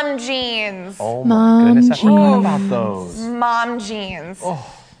 Mom jeans. Oh my goodness, I forgot about those. Mom jeans.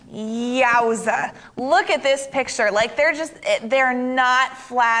 Oh. Yowza. Look at this picture. Like they're not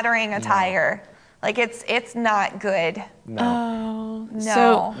flattering attire. Like it's not good. No. Oh. No.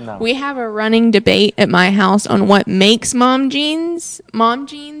 So we have a running debate at my house on what makes mom jeans,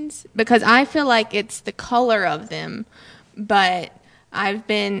 because I feel like it's the color of them, but I've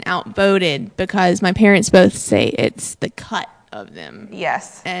been outvoted because my parents both say it's the cut of them.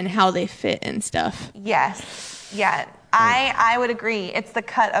 Yes. And how they fit and stuff. Yes. Yeah. I would agree. It's the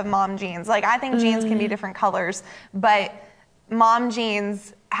cut of mom jeans. Like I think jeans can be different colors, but mom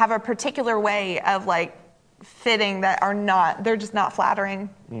jeans have a particular way of like fitting that they're just not flattering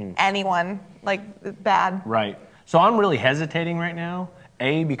anyone, like bad. Right. So I'm really hesitating right now.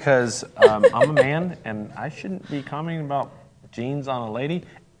 A, because I'm a man and I shouldn't be commenting about jeans on a lady.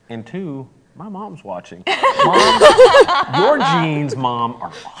 And two, my mom's watching. Mom, your jeans, Mom,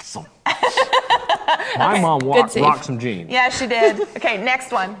 are awesome. My mom rocked some jeans. Yeah, she did. Okay,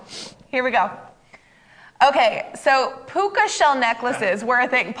 next one. Here we go. Okay, so puka shell necklaces were a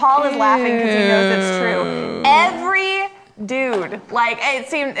thing. Paul is laughing because he knows it's true. Every dude, like it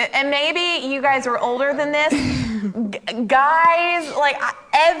seemed, and maybe you guys were older than this, guys, like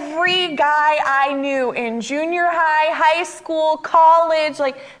every guy I knew in junior high, high school, college,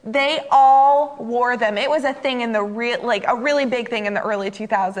 like they all wore them. It was a thing in a really big thing in the early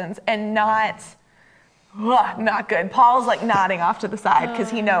 2000s, and not good. Paul's like nodding off to the side because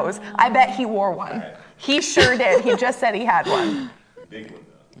he knows. I bet he wore one. He sure did. He just said he had one. Big one,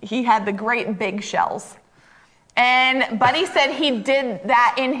 though. He had the great big shells. And Buddy said he did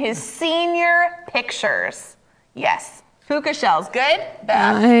that in his senior pictures. Yes. Puka shells. Good?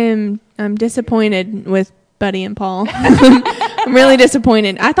 Bad? I'm disappointed with Buddy and Paul. I'm really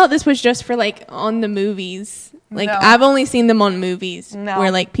disappointed. I thought this was just for like on the movies. Like No. I've only seen them on movies No. where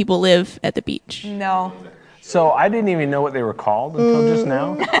like people live at the beach. No. So I didn't even know what they were called until just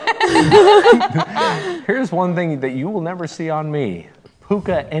now. Here's one thing that you will never see on me.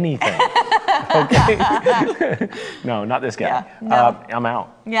 Puka anything. Okay? No, not this guy. Yeah, no. I'm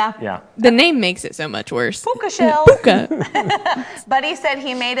out. Yeah. Yeah. The name makes it so much worse. Puka shells. Puka. Buddy said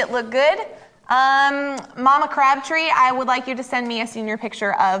he made it look good. Mama Crabtree, I would like you to send me a senior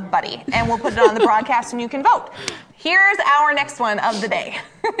picture of Buddy, and we'll put it on the broadcast and you can vote. Here's our next one of the day.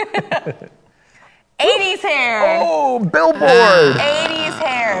 80s hair. Oh, billboard. 80s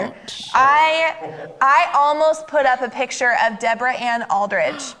hair. I almost put up a picture of Deborah Ann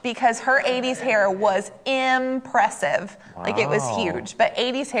Aldrich because her 80s hair was impressive. Like it was huge, but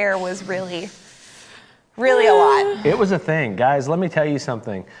 80s hair was really a lot. It was a thing. Guys, let me tell you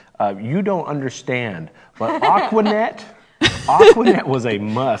something. You don't understand, but Aquanet was a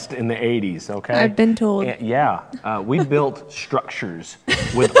must in the 80s, okay? I've been told. And, we built structures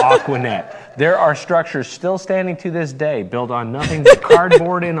with Aquanet. There are structures still standing to this day built on nothing but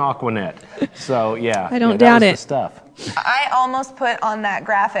cardboard and Aquanet. So, yeah. I don't that doubt was it. The stuff. I almost put on that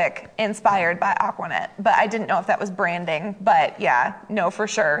graphic inspired by Aquanet, but I didn't know if that was branding. But yeah, no, for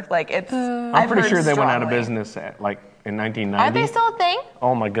sure. Like it's. I'm pretty sure they went out of business in 1990. Are they still a thing?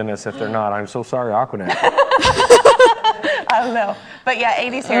 Oh my goodness, if they're not, I'm so sorry, Aquanet. I don't know. But yeah,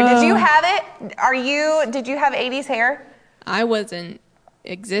 80s hair. Did you have it? Did you have 80s hair? I wasn't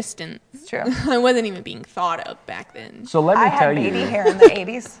existent. It's true. I wasn't even being thought of back then. So let me I tell had you. baby hair in the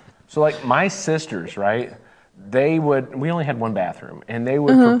 80s. So like my sisters, right? We only had one bathroom, and they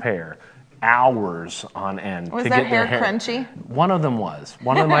would prepare hours on end Was to their get their hair crunchy? One of them was.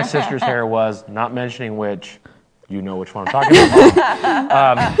 One of my sister's hair was, not mentioning which. You know which one I'm talking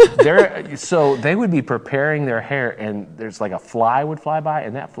about. So they would be preparing their hair, and there's like a fly would fly by,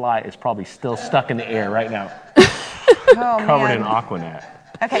 and that fly is probably still stuck in the air right now, covered in Aquanet.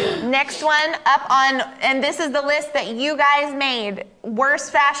 Okay, next one up on, and this is the list that you guys made.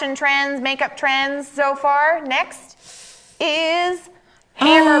 Worst fashion trends, makeup trends so far. Next is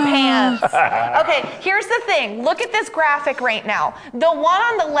hammer pants. Okay, here's the thing. Look at this graphic right now. The one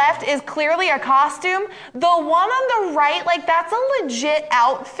on the left is clearly a costume. The one on the right, like that's a legit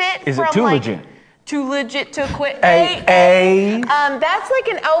outfit. Is from it too like, legit? Too legit to quit. That's like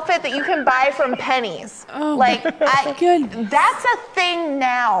an outfit that you can buy from Penny's. Oh, like, goodness. that's a thing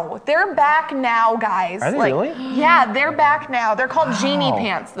now. They're back now, guys. Are they like, really? Yeah, they're back now. They're called genie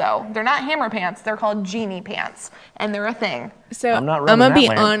pants, though. They're not hammer pants. They're called genie pants, and they're a thing. So I'm not I'm running gonna that be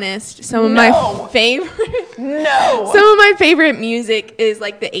lamp. honest. Some of my favorite music is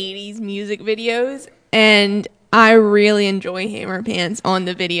like the 80s music videos, and I really enjoy hammer pants on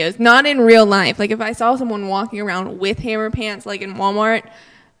the videos. Not in real life. Like if I saw someone walking around with hammer pants, like in Walmart,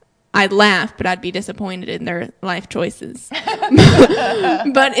 I'd laugh, but I'd be disappointed in their life choices.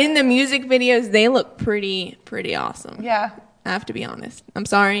 But in the music videos, they look pretty awesome. Yeah. I have to be honest. I'm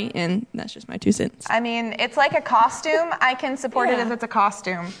sorry, and that's just my 2 cents. I mean, it's like a costume. I can support it if it's a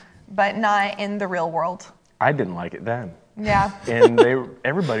costume, but not in the real world. I didn't like it then. Yeah. And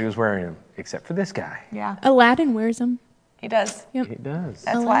everybody was wearing them, except for this guy. Yeah. Aladdin wears them. He does. Yep. He does.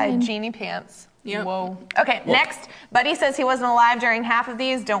 That's why Aladdin. genie pants. Yep. Whoa. Okay, next. Buddy says he wasn't alive during half of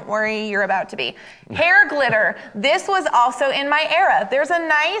these. Don't worry, you're about to be. Hair glitter. This was also in my era. There's a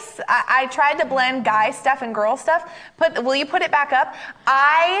nice, I tried to blend guy stuff and girl stuff. Will you put it back up?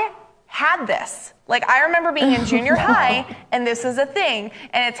 I had this. Like, I remember being in junior high, and this is a thing.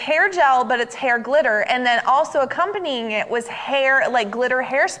 And it's hair gel, but it's hair glitter. And then also accompanying it was hair, like glitter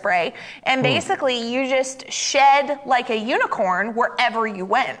hairspray. And basically, you just shed like a unicorn wherever you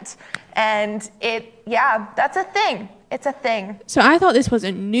went. And that's a thing. It's a thing. So I thought this was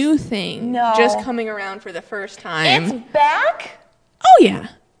a new thing. No. Just coming around for the first time. It's back? Oh, yeah.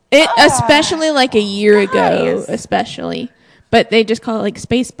 Especially like a year ago, especially. But they just call it like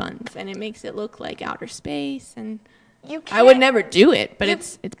space buns, and it makes it look like outer space. And I would never do it, but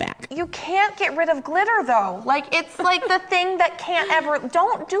it's back. You can't get rid of glitter, though. Like, it's like the thing that can't ever.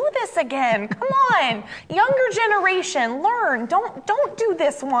 Don't do this again. Come on, younger generation, learn. Don't do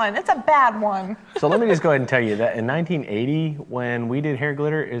this one. It's a bad one. So let me just go ahead and tell you that in 1980, when we did hair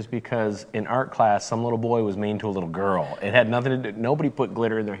glitter, is because in art class, some little boy was mean to a little girl. It had nothing to do. Nobody put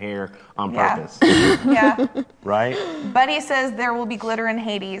glitter in their hair on purpose. Yeah. Right? Buddy says there will be glitter in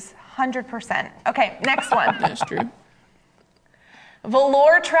Hades. 100%. Okay, next one. That's true.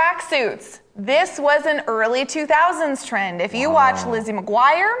 Velour tracksuits. This was an early 2000s trend. If you watch Lizzie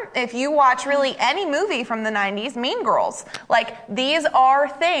McGuire, if you watch really any movie from the 90s, Mean Girls, like these are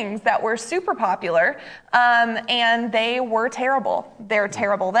things that were super popular, and they were terrible. They're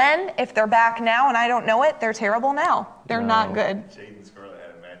terrible then. If they're back now and I don't know it, they're terrible now. They're not good. Jade and Scarlett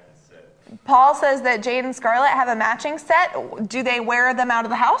had a matching set. Paul says that Jade and Scarlett have a matching set. Do they wear them out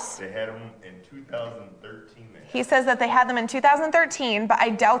of the house? They had them in 2013. He says that they had them in 2013, but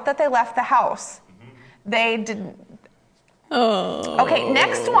I doubt that they left the house. They didn't. Oh. Okay,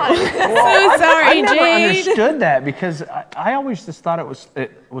 next one. So sorry, I never Jade. understood that because I always just thought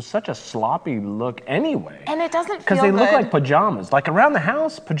it was such a sloppy look anyway. And it doesn't feel Because they look good. like pajamas. Like around the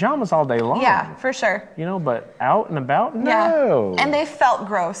house, pajamas all day long. Yeah, for sure. You know, but out and about, Yeah. no. And they felt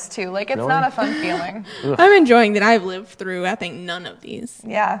gross too. Like it's Really? not a fun feeling. I'm enjoying that I've lived through, I think, none of these.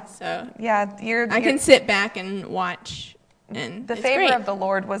 Yeah. So Yeah, I can sit back and watch, and the it's favor great. of the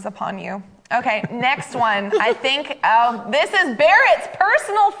Lord was upon you. Okay, next one. I think this is Barrett's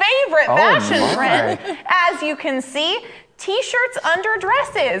personal favorite fashion my. trend. As you can see, t-shirts under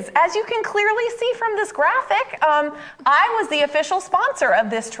dresses. As you can clearly see from this graphic, I was the official sponsor of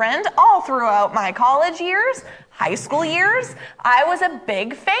this trend all throughout my college years, high school years. I was a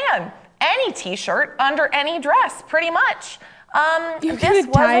big fan. Any t-shirt under any dress, pretty much. You This have a was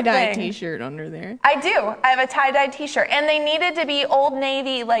a tie-dye thing. t-shirt under there. I do. I have a tie-dye t-shirt. And they needed to be Old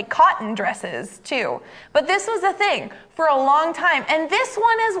Navy, like, cotton dresses, too. But this was a thing for a long time. And this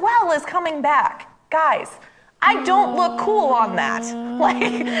one as well is coming back. Guys, I don't look cool on that.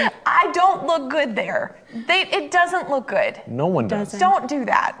 Like, I don't look good there. It doesn't look good. No one does. Don't do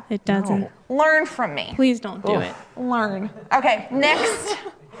that. It doesn't. Learn from me. Please don't do it. Learn. Okay, next.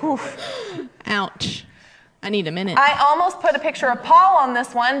 Ouch. I need a minute. I almost put a picture of Paul on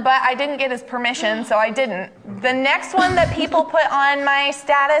this one, but I didn't get his permission, so I didn't. The next one that people put on my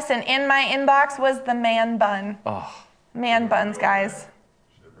status and in my inbox was the man bun. Oh. Man buns, guys.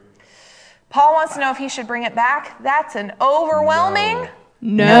 Paul wants to know if he should bring it back. That's an overwhelming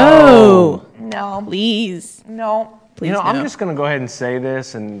No. no. Please. No. Please You know, no. I'm just going to go ahead and say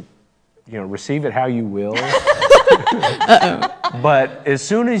this and, receive it how you will. But as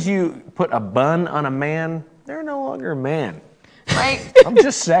soon as you put a bun on a man, they're no longer a man. Right? I'm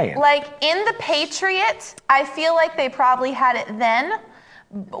just saying. Like in the Patriot, I feel like they probably had it then.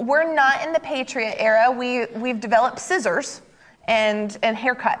 We're not in the Patriot era. We've developed scissors and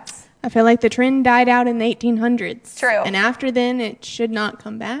haircuts. I feel like the trend died out in the 1800s. True. And after then, it should not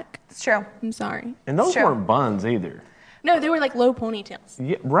come back. It's true. I'm sorry. And those Sure. weren't buns either. No, they were like low ponytails.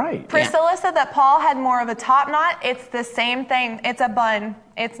 Yeah, right. Priscilla said that Paul had more of a top knot. It's the same thing. It's a bun.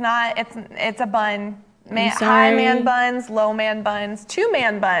 It's not. It's a bun. High sorry. man buns, low man buns,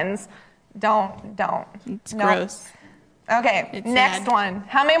 2-man buns. Don't. It's No. gross. Okay, It's next sad. one.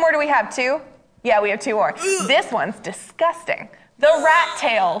 How many more do we have? 2? Yeah, we have 2 more. This one's disgusting. The rat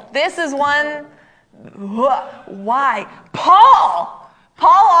tail. This is one. Why? Paul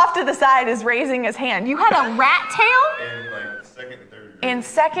off to the side is raising his hand. You had a rat tail? In like second and third grade. In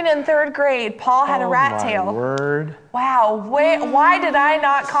 2nd and 3rd grade, Paul had a rat my tail. word. Wow, why did I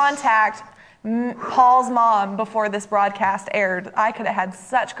not contact Paul's mom before this broadcast aired? I could have had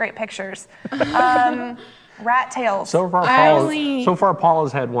such great pictures. Rat tails. So far, Paul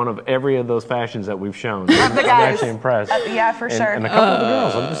has had one of every of those fashions that we've shown. I'm guys. actually impressed. Yeah, for sure. And a couple of the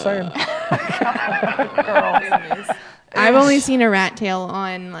girls, I'm just saying. Girls. I've only seen a rat tail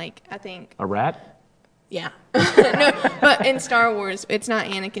on, like, I think, A rat? yeah. No, but in Star Wars, it's not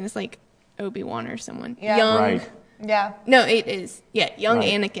Anakin. It's like Obi-Wan or someone. Yeah. Young. Right. Yeah. No, it is. Yeah, young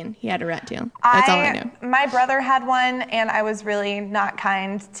Right. Anakin. He had a rat tail. That's all I know. My brother had one, and I was really not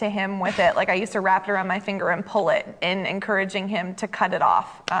kind to him with it. Like, I used to wrap it around my finger and pull it, and encouraging him to cut it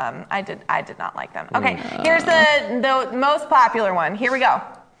off. I did not like them. Okay, here's the most popular one. Here we go.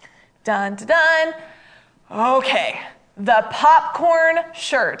 Dun, dun, dun. Okay, the popcorn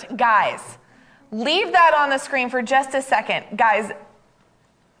shirt. Guys, leave that on the screen for just a second. Guys,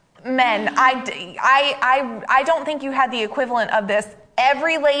 men, I don't think you had the equivalent of this.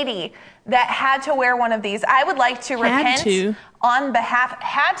 Every lady that had to wear one of these, I would like to repent on behalf.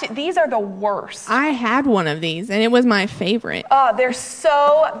 These are the worst. I had one of these, and it was my favorite. Oh, they're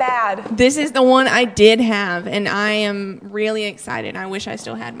so bad. This is the one I did have, and I am really excited. I wish I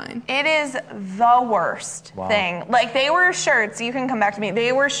still had mine. It is the worst thing. Like, they were shirts. You can come back to me.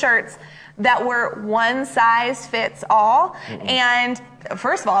 They were shirts that were one size fits all. And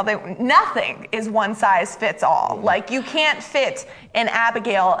first of all, nothing is one size fits all. Like, you can't fit an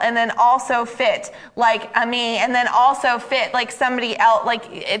Abigail and then also fit like a me and then also fit like somebody else. Like,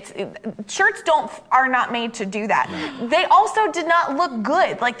 shirts are not made to do that. They also did not look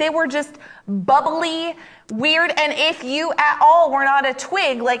good. Like, they were just bubbly, weird, and if you at all were not a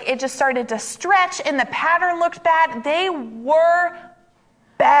twig, like, it just started to stretch and the pattern looked bad. They were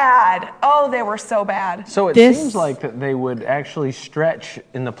bad. Oh, they were so bad. So it seems like that they would actually stretch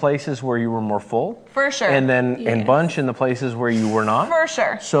in the places where you were more full. For sure. And then and bunch in the places where you were not. For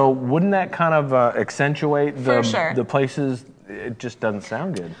sure. So wouldn't that kind of accentuate For sure. the places? It just doesn't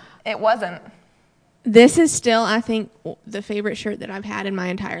sound good. It wasn't. This is still, I think, the favorite shirt that I've had in my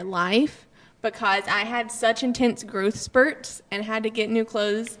entire life because I had such intense growth spurts and had to get new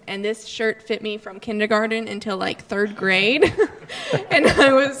clothes, and this shirt fit me from kindergarten until like 3rd grade, and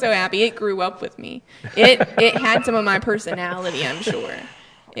I was so happy. It grew up with me. It had some of my personality, I'm sure.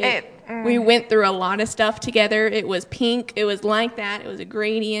 We went through a lot of stuff together. It was pink. It was like that. It was a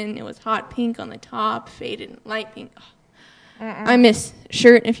gradient. It was hot pink on the top, faded light pink. Oh. I miss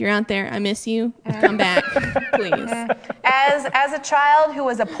shirt. If you're out there, I miss you. Come back, please. As a child who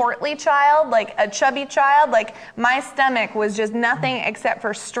was a portly child, like a chubby child, like my stomach was just nothing except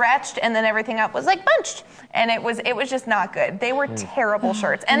for stretched, and then everything up was like bunched, and it was just not good. They were terrible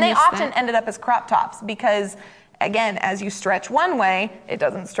shirts, and they often ended up as crop tops because, again, as you stretch one way, it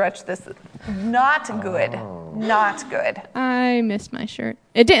doesn't stretch this. Not good. Not good. I miss my shirt.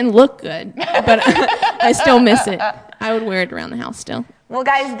 It didn't look good, but I still miss it. I would wear it around the house still. Well,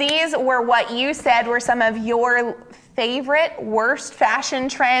 guys, these were what you said were some of your favorite worst fashion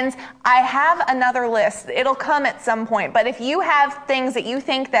trends. I have another list. It'll come at some point. But if you have things that you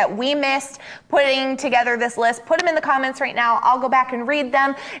think that we missed putting together this list, put them in the comments right now. I'll go back and read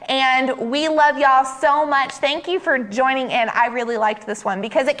them. And we love y'all so much. Thank you for joining in. I really liked this one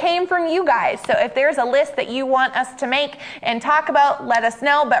because it came from you guys. So if there's a list that you want us to make and talk about, let us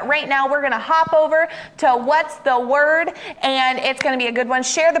know. But right now we're going to hop over to What's the Word? And it's going to be a good one.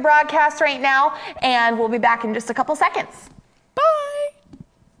 Share the broadcast right now. And we'll be back in just a couple seconds. Bye.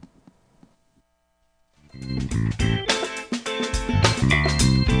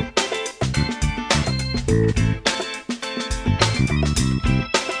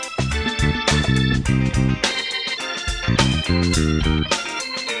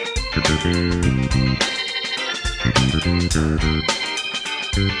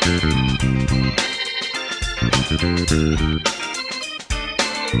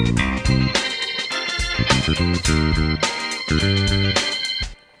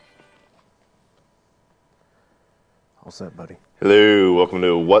 All set, buddy. Hello, welcome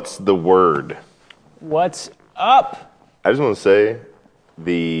to What's the Word? What's up? I just want to say,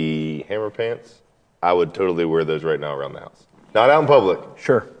 the hammer pants, I would totally wear those right now around the house. Not out in public,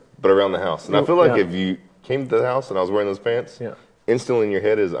 Sure. but around the house. And I feel like Yeah. if you came to the house and I was wearing those pants, Yeah. instantly in your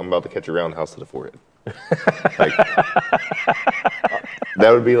head is, I'm about to catch a roundhouse to the forehead. Like,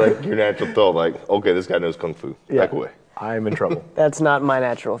 that would be like your natural thought, like, okay, this guy knows Kung Fu. Back away. I am in trouble. That's not my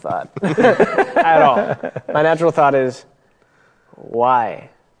natural thought at all. My natural thought is, why?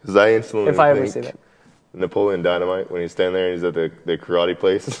 Because I instantly If I ever think see that. Napoleon Dynamite, when he's standing there and he's at the karate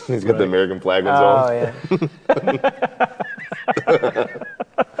place, he's got the American flag ones Oh, on.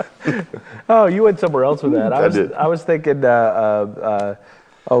 yeah. Oh, you went somewhere else with that. I did. I was thinking, oh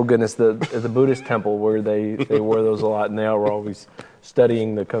goodness, the Buddhist temple where they wore those a lot, and they were always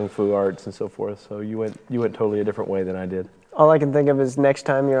studying the kung fu arts and so forth. So you went totally a different way than I did. All I can think of is next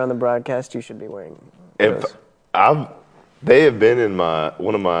time you're on the broadcast, you should be wearing If they have been in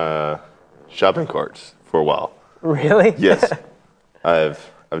one of my shopping carts for a while. Really? Yes,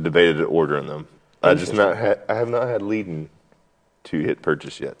 I've debated ordering them. I have not had leading to hit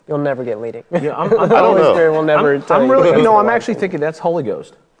purchase yet. You'll never get leading. Yeah, I don't know. Holy Spirit will never tell I'm you. really, that's no, the I'm right actually thing. thinking that's Holy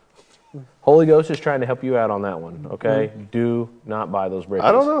Ghost. Holy Ghost is trying to help you out on that one, okay? Do not buy those britches.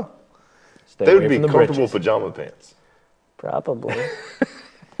 I don't know. Stay They away would be from the comfortable britches. pajama pants. Probably.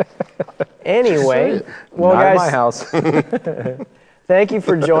 Anyway, well, Not at guys, my house. thank you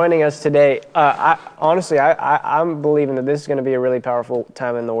for joining us today. Honestly, I'm believing that this is going to be a really powerful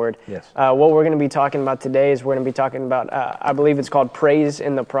time in the Word. Yes. What we're going to be talking about today is we're going to be talking about, I believe it's called praise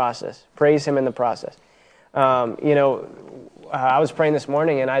in the process. Praise Him in the process. I was praying this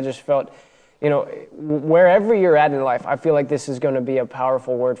morning and I just felt, wherever you're at in life, I feel like this is going to be a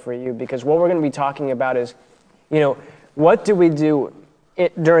powerful word for you, because what we're going to be talking about is, what do we do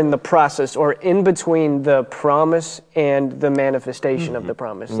during the process or in between the promise and the manifestation of the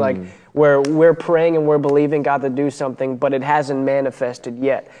promise? Like where we're praying and we're believing God to do something, but it hasn't manifested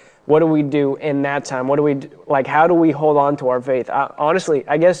yet. What do we do in that time? What do we do? Like, how do we hold on to our faith? Honestly,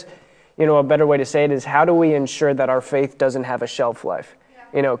 I guess, a better way to say it is, how do we ensure that our faith doesn't have a shelf life?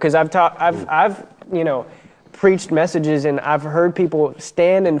 Because I've preached messages and I've heard people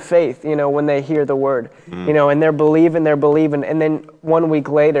stand in faith, when they hear the word, and they're believing, and then 1 week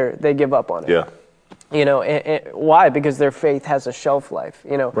later they give up on it. Yeah. Why? Because their faith has a shelf life,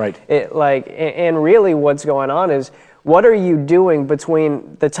 Right. And really what's going on is, what are you doing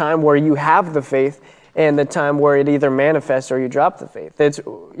between the time where you have the faith and the time where it either manifests or you drop the faith?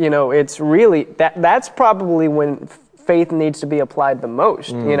 It's really, that's probably when faith needs to be applied the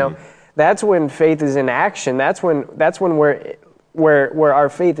most, That's when faith is in action. That's when where our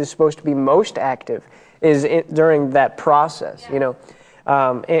faith is supposed to be most active, is during that process,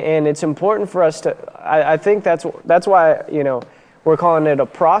 And it's important for us to. I think that's why we're calling it a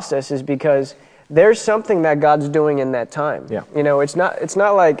process, is because there's something that God's doing in that time. Yeah. It's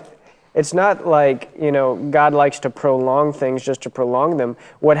not like God likes to prolong things just to prolong them.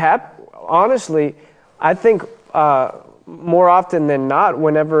 Honestly, I think. More often than not,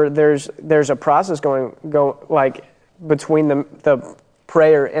 whenever there's a process going like between the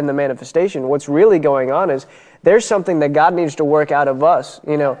prayer and the manifestation, what's really going on is there's something that God needs to work out of us,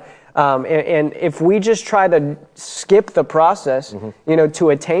 and if we just try to skip the process, to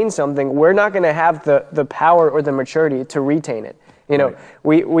attain something, we're not going to have the power or the maturity to retain it.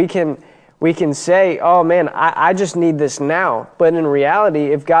 Right. We can say, oh man, I just need this now. But in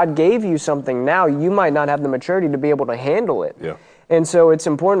reality, if God gave you something now, you might not have the maturity to be able to handle it. Yeah. And so it's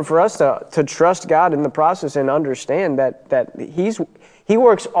important for us to trust God in the process and understand that He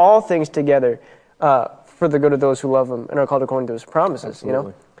works all things together for the good of those who love him and are called according to his promises, you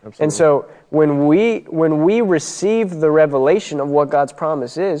know? Absolutely. And so when we receive the revelation of what God's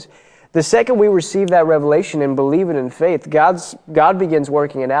promise is, the second we receive that revelation and believe it in faith, God begins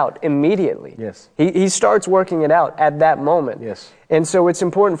working it out immediately. Yes. He starts working it out at that moment. Yes. And so it's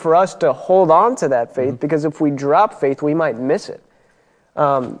important for us to hold on to that faith, because if we drop faith, we might miss it.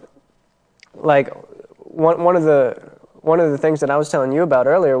 Like one of the things that I was telling you about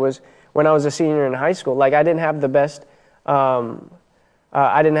earlier was when I was a senior in high school. Like I didn't have the best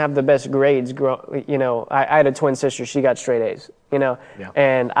grades. You know, I had a twin sister. She got straight A's. You know,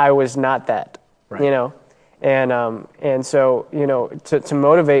 and I was not that. Right. You know, and so, you know, to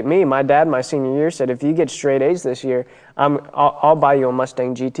motivate me, my dad my senior year said, if you get straight A's this year, I'll buy you a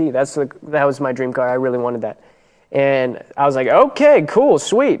Mustang GT. That was my dream car. I really wanted that. And I was like, okay, cool,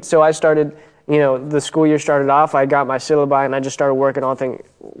 sweet. So I started, you know, the school year started off, I got my syllabi and I just started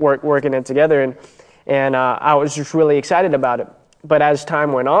working it together. And I was just really excited about it. But as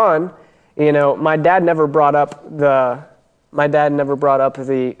time went on, you know, my dad never brought up the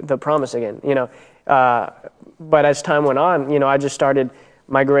promise again, you know. But as time went on, you know, I started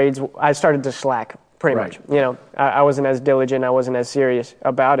to slack pretty much. You know, I wasn't as diligent, I wasn't as serious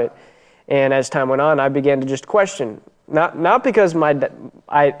about it. And as time went on, I began to just question, not because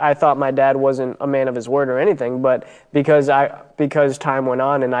I thought my dad wasn't a man of his word or anything, but because time went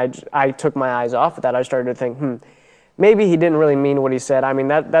on and I took my eyes off of that, I started to think, maybe he didn't really mean what he said. I mean,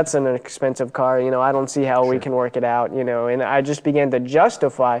 that's an expensive car, you know, I don't see how we can work it out, you know. And I just began to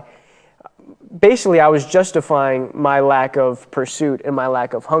justify. Basically, I was justifying my lack of pursuit and my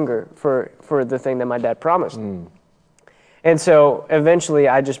lack of hunger for the thing that my dad promised. And so eventually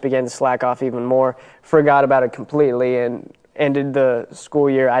I just began to slack off even more, forgot about it completely, and ended the school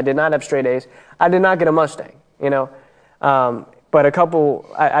year. I did not have straight A's. I did not get a Mustang, you know. But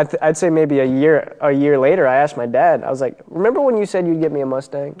I'd say maybe a year later, I asked my dad, I was like, remember when you said you'd get me a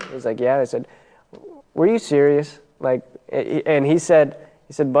Mustang? He was like, yeah. I said, were you serious? Like, and he said,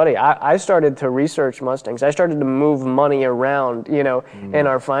 buddy, I started to research Mustangs. I started to move money around, you know, in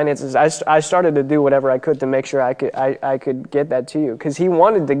our finances. I started to do whatever I could to make sure I could get that to you, because he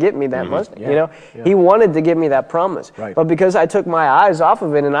wanted to get me that Mustang, you know. He wanted to give me that promise. Right. But because I took my eyes off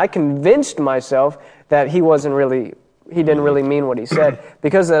of it and I convinced myself that he didn't really mean what he said,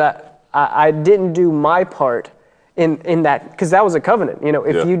 because that I didn't do my part in that, because that was a covenant, you know.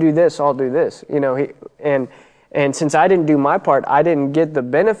 If you do this, I'll do this, you know. And since I didn't do my part, I didn't get the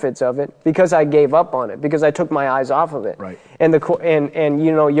benefits of it because I gave up on it, because I took my eyes off of it. Right. And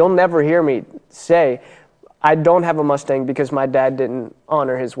you know, you'll never hear me say, I don't have a Mustang because my dad didn't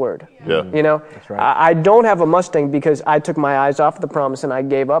honor his word. Yeah. You know, That's right. I don't have a Mustang because I took my eyes off the promise and I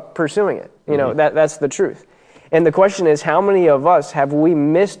gave up pursuing it. You know, that's the truth. And the question is, how many of us have we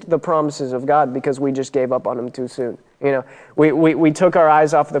missed the promises of God because we just gave up on them too soon? You know, we took our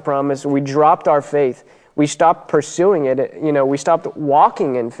eyes off the promise, we dropped our faith, we stopped pursuing it, you know, we stopped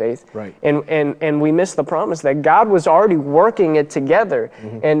walking in faith, right. and we missed the promise that God was already working it together,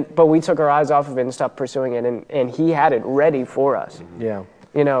 but we took our eyes off of it and stopped pursuing it, and He had it ready for us. Yeah.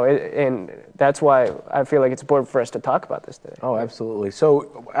 You know, and that's why I feel like it's important for us to talk about this today. Oh, absolutely.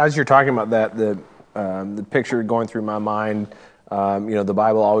 So as you're talking about that, the picture going through my mind, you know, the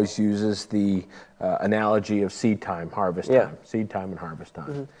Bible always uses the analogy of seed time, harvest time, seed time and harvest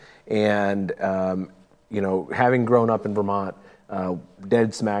time. And, you know, having grown up in Vermont,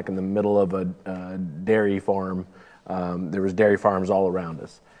 dead smack in the middle of a dairy farm, there was dairy farms all around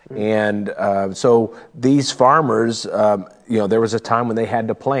us. And so these farmers, you know, there was a time when they had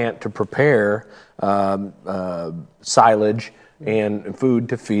to plant to prepare silage and food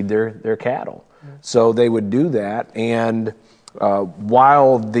to feed their cattle. So they would do that, and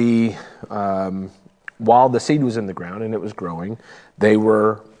while the seed was in the ground and it was growing, they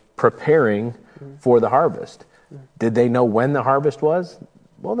were preparing for the harvest. Did they know when the harvest was?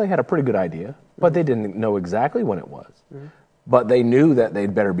 Well, they had a pretty good idea, but they didn't know exactly when it was. But they knew that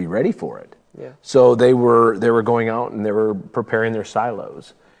they'd better be ready for it. So they were going out and they were preparing their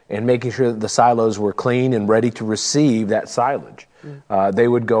silos and making sure that the silos were clean and ready to receive that silage. They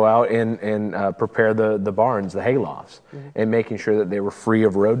would go out and prepare the barns, the hay lofts, and making sure that they were free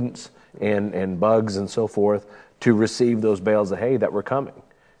of rodents and bugs and so forth to receive those bales of hay that were coming.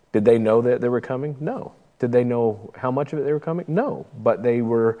 Did they know that they were coming? No. Did they know how much of it they were coming? No. But they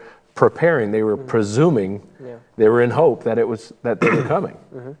were preparing. They were presuming. They were in hope that they were coming.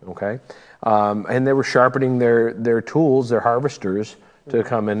 Okay, and they were sharpening their tools, their harvesters, to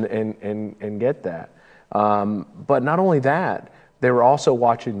come and get that. But not only that, they were also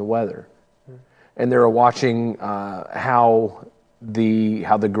watching the weather, and they were watching how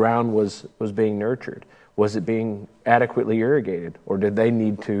the ground was being nurtured. Was it being adequately irrigated, or did they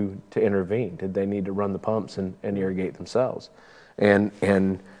need to intervene? Did they need to run the pumps and irrigate themselves,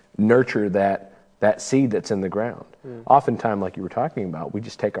 and nurture that seed that's in the ground? Oftentimes, like you were talking about, we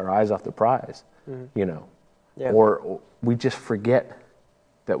just take our eyes off the prize, or we just forget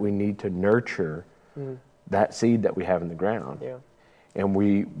that we need to nurture that seed that we have in the ground, and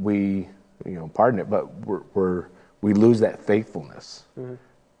we pardon it, but we lose that faithfulness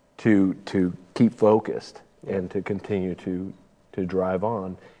to keep focused and to continue to drive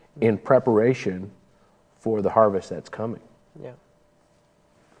on in preparation for the harvest that's coming.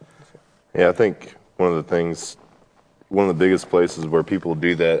 Yeah, I think one of the biggest places where people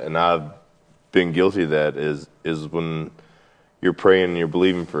do that, and I've been guilty of that, is when you're praying and you're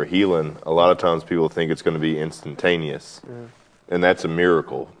believing for healing. A lot of times people think it's going to be instantaneous, and that's a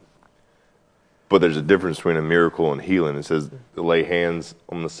miracle. But there's a difference between a miracle and healing. It says, lay hands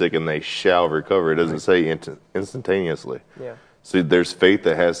on the sick and they shall recover. It doesn't say instantaneously. So there's faith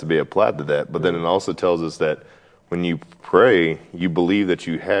that has to be applied to that. But then it also tells us that when you pray, you believe that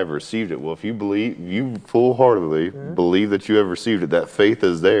you have received it. Well, if you full-heartedly believe that you have received it, that faith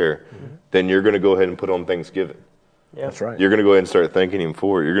is there, then you're going to go ahead and put on thanksgiving. That's right. You're going to go ahead and start thanking him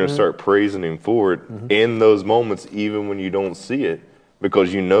for it. You're going to start praising him for it in those moments, even when you don't see it,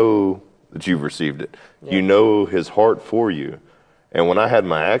 because you know that you've received it. You know his heart for you. And when I had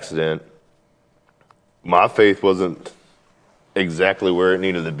my accident, my faith wasn't exactly where it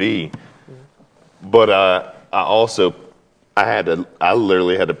needed to be. But I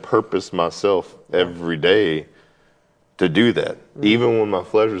literally had to purpose myself every day to do that. Even when my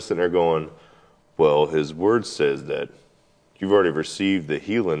flesh was sitting there going, well, his word says that you've already received the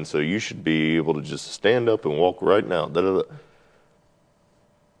healing, so you should be able to just stand up and walk right now.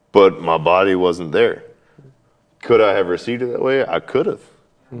 But my body wasn't there. Could I have received it that way? I could have.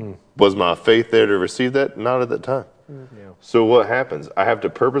 Was my faith there to receive that? Not at that time. So what happens? I have to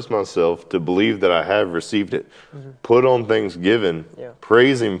purpose myself to believe that I have received it. Put on thanksgiving,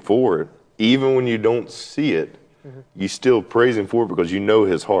 praise him for it. Even when you don't see it, you still praise him for it because you know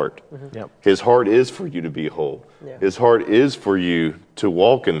his heart. His heart is for you to be whole. His heart is for you to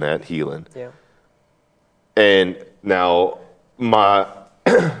walk in that healing. And now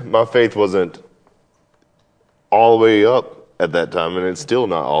my faith wasn't all the way up at that time, and it's still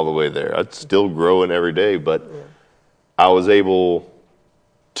not all the way there. It's still growing every day, but I was able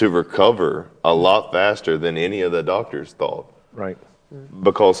to recover a lot faster than any of the doctors thought. Right.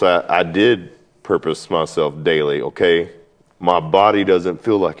 Because I did purpose myself daily. Okay, my body doesn't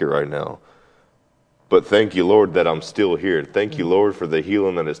feel like it right now, but thank you, Lord, that I'm still here. Thank you, Lord, for the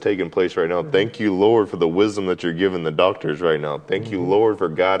healing that is taking place right now. Thank you, Lord, for the wisdom that you're giving the doctors right now. Thank you, Lord, for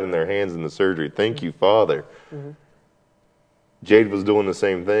guiding their hands in the surgery. Thank you, Father. Jade was doing the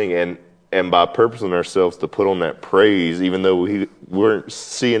same thing, and by purposing ourselves to put on that praise, even though we weren't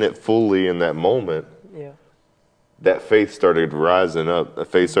seeing it fully in that moment, that faith started rising up. The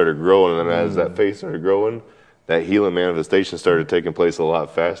faith started growing, and as that faith started growing, that healing manifestation started taking place a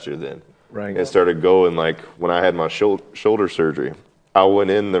lot faster then. Right. It started going, like when I had my shoulder surgery. I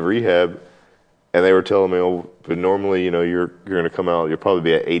went in the rehab, and they were telling me, "Oh, but normally, you're going to come out. You'll probably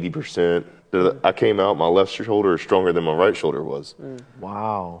be at 80%." I came out. My left shoulder is stronger than my right shoulder was.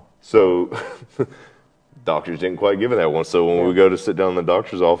 Wow. So, doctors didn't quite give it that one. So when we go to sit down in the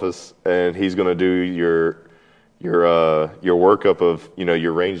doctor's office, and he's going to do your workup of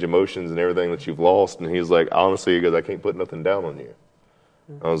your range of motions and everything that you've lost, and he's like, honestly, he goes, I can't put nothing down on you.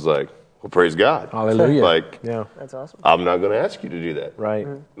 I was like, well, praise God. Hallelujah. That's awesome. I'm not going to ask you to do that. Right.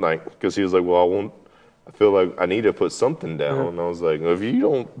 Because he was like, well, I feel like I need to put something down. And I was like, well, if you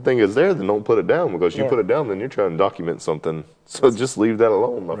don't think it's there, then don't put it down, because you put it down, then you're trying to document something. So just leave that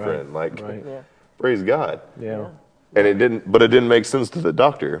alone, my friend. Praise God. Yeah. And it didn't make sense to the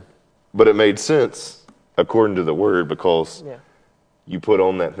doctor, but it made sense according to the word, because you put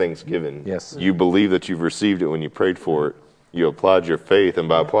on that thanksgiving. Yes. You believe that you've received it when you prayed for it. You applied your faith, and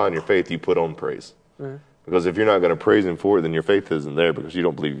by applying your faith, you put on praise. Because if you're not going to praise him for it, then your faith isn't there, because you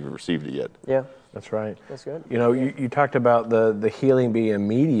don't believe you've received it yet. Yeah. That's right. That's good. You talked about the healing being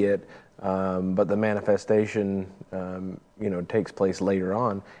immediate, but the manifestation, takes place later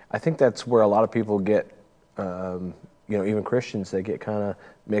on. I think that's where a lot of people get, even Christians, they get kind of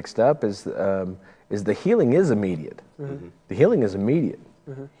mixed up. Is the healing is immediate. The healing is immediate.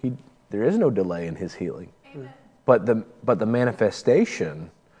 There is no delay in his healing. But the manifestation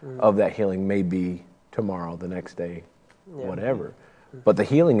of that healing may be tomorrow, the next day, whatever. But the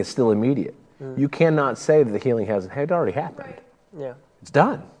healing is still immediate. You cannot say that the healing had already happened. Yeah. It's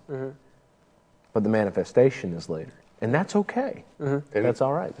done. But the manifestation is later. And that's okay. And that's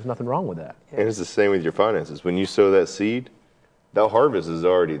all right. There's nothing wrong with that. And it's the same with your finances. When you sow that seed, that harvest is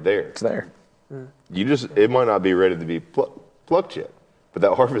already there. It's there. It might not be ready to be plucked yet, but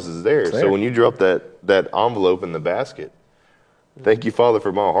that harvest is there. It's there. So when you drop that envelope in the basket, thank you, Father,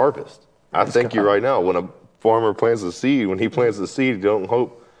 for my harvest. I thank you right now. When a farmer plants a seed, when he plants the seed, don't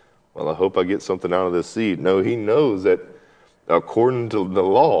hope, well, I hope I get something out of this seed. No, he knows that according to the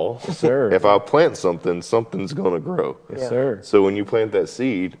law, if I plant something, something's going to grow. Yes, sir. So when you plant that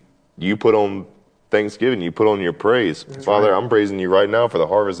seed, you put on Thanksgiving, you put on your praise. Father, I'm praising you right now for the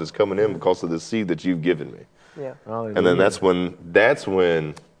harvest that's coming in because of the seed that you've given me. Yeah. And then that's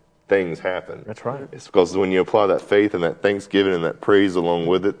when things happen. That's right. It's because when you apply that faith and that thanksgiving and that praise along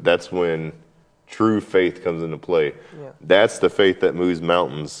with it, that's when true faith comes into play. Yeah. That's the faith that moves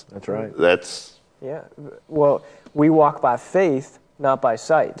mountains. That's right. Yeah. Well, we walk by faith, not by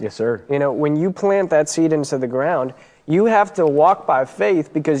sight. Yes, sir. You know, when you plant that seed into the ground, you have to walk by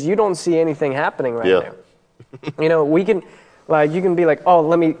faith because you don't see anything happening right now. You know, we can, like, you can be like, oh,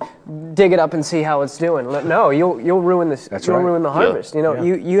 let me dig it up and see how it's doing. No, you'll ruin this. You'll ruin the harvest. You know,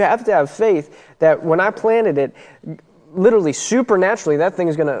 you have to have faith that when I planted it, literally supernaturally, that thing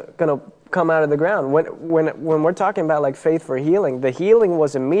is gonna come out of the ground. When we're talking about like faith for healing, the healing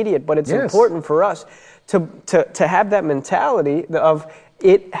was immediate, but it's important for us to have that mentality of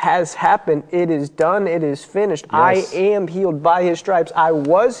it has happened, it is done, it is finished. I am healed by his stripes. I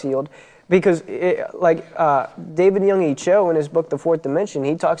was healed. Because David Young Cho in his book, The Fourth Dimension,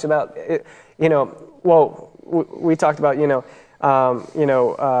 he talks about, we talked about,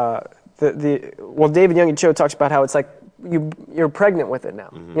 David Young Cho talks about how it's like you're pregnant with it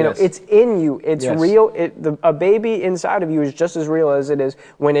now. You know, it's in you. It's real. A baby inside of you is just as real as it is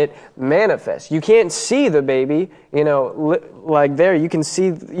when it manifests. You can't see the baby, like there. You can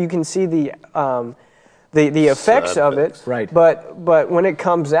see the effects of it, right? But when it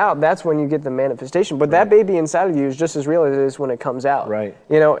comes out, that's when you get the manifestation. But that baby inside of you is just as real as it is when it comes out, right?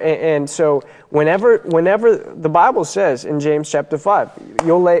 And so whenever the Bible says in James chapter 5,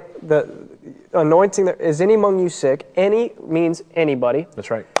 you'll lay the anointing. Is any among you sick? Any means anybody.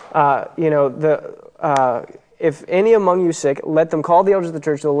 That's right. If any among you sick, let them call the elders of the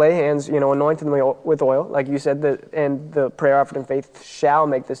church. They'll lay hands, anoint them with oil, like you said, and the prayer offered in faith shall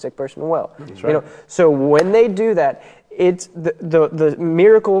make the sick person well. That's right. So when they do that, it's the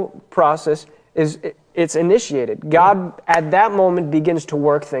miracle process it's initiated. God at that moment begins to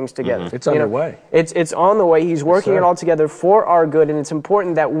work things together. It's underway. It's on the way. He's working it all together for our good, and it's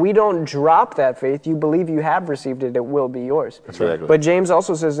important that we don't drop that faith. You believe you have received it, it will be yours. Exactly. But James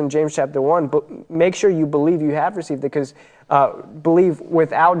also says in James chapter 1, make sure you believe you have received it, because believe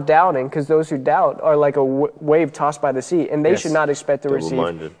without doubting, because those who doubt are like a wave tossed by the sea, and they should not expect to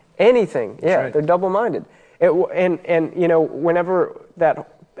receive anything. They're double-minded. Whenever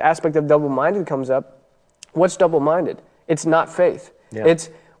that aspect of double-minded comes up, what's double-minded? It's not faith. It's,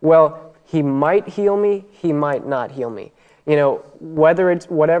 well, he might heal me, he might not heal me. Whether it's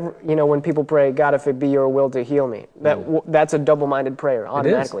whatever, when people pray, God, if it be your will to heal me, that's a double-minded prayer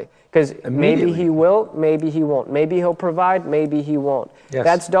automatically. Because maybe he will, maybe he won't. Maybe he'll provide, maybe he won't.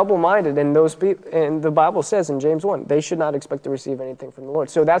 That's double-minded, and those people, and the Bible says in James 1, they should not expect to receive anything from the Lord.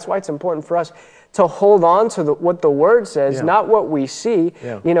 So that's why it's important for us to hold on to what the Word says, not what we see.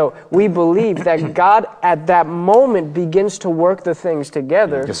 We believe that God at that moment begins to work the things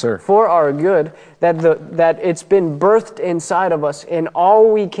together for our good, that it's been birthed inside of us, and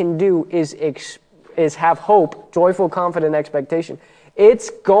all we can do is have hope, joyful, confident expectation. It's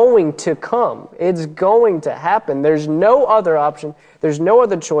going to come. It's going to happen. There's no other option. There's no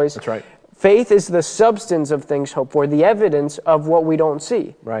other choice. That's right. Faith is the substance of things hoped for, the evidence of what we don't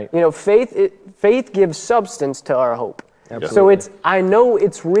see. Right. Faith gives substance to our hope. Absolutely. So I know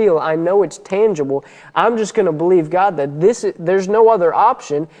it's real. I know it's tangible. I'm just going to believe God that there's no other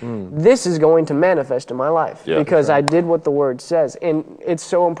option. This is going to manifest in my life because I did what the Word says. And it's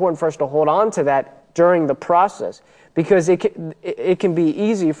so important for us to hold on to that during the process, because it can be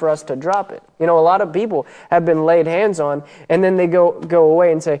easy for us to drop it. A lot of people have been laid hands on, and then they go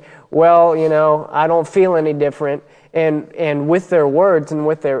away and say, well, I don't feel any different. And with their words and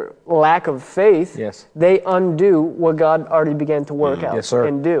with their lack of faith, they undo what God already began to work out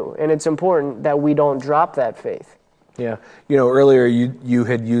and do. And it's important that we don't drop that faith. Yeah. Earlier you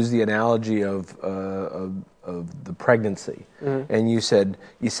had used the analogy of the pregnancy, and you said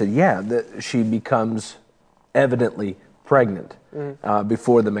that she becomes evidently pregnant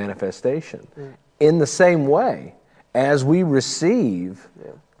before the manifestation. In the same way, as we receive,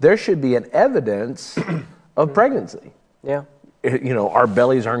 there should be an evidence of pregnancy. Yeah. Our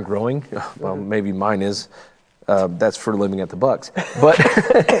bellies aren't growing. Well, maybe mine is. That's for living at the Bucks. But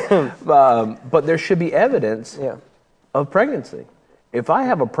but there should be evidence of pregnancy. If I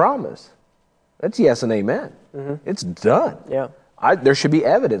have a promise, that's yes and amen. It's done. Yeah. There should be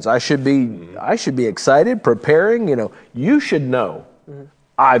evidence. I should be excited, preparing. You should know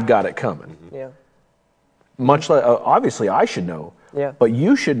I've got it coming. Yeah. Much like obviously I should know. Yeah. But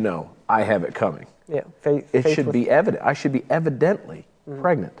you should know I have it coming. Yeah. It should be evident. I should be evidently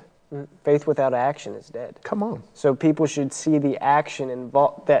pregnant. Faith without action is dead. Come on. So people should see the action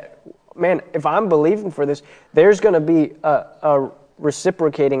involved. That, man, if I'm believing for this, there's going to be a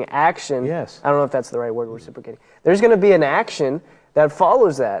reciprocating action. Yes. I don't know if that's the right word, reciprocating. There's going to be an action that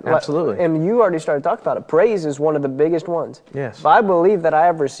follows that. Absolutely. And you already started talking about it. Praise is one of the biggest ones. Yes. If I believe that I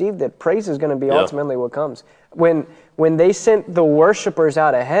have received it, praise is going to be ultimately what comes. When they sent the worshipers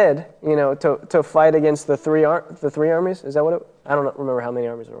out ahead, to fight against the three armies, is that what it? I don't remember how many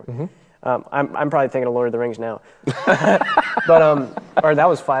armies there were. I'm probably thinking of Lord of the Rings now, but or that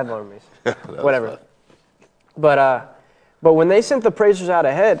was 5 armies, whatever. But when they sent the praisers out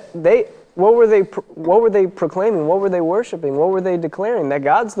ahead, what were they proclaiming? What were they worshiping? What were they declaring? That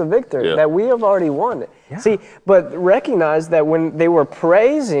God's the victor, that we have already won. Yeah. See, but recognize that when they were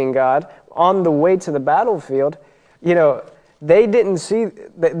praising God on the way to the battlefield, they didn't see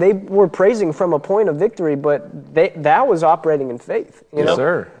that they were praising from a point of victory, but that was operating in faith. Yes,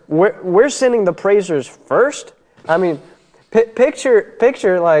 sir. We're sending the praisers first. I mean,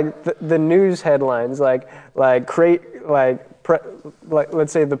 picture like the news headlines, like let's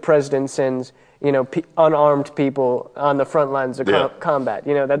say the president sends unarmed people on the front lines of combat.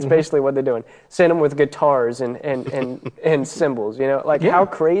 That's basically what they're doing. Send them with guitars and cymbals. How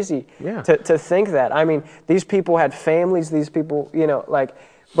crazy to think that. I mean, these people had families. These people,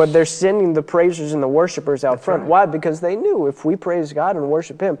 but they're sending the praisers and the worshipers out front. Right. Why? Because they knew if we praise God and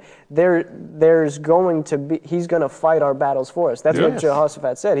worship Him, He's going to fight our battles for us. That's what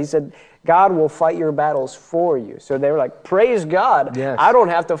Jehoshaphat said. He said, God will fight your battles for you. So they were like, praise God. Yes. I don't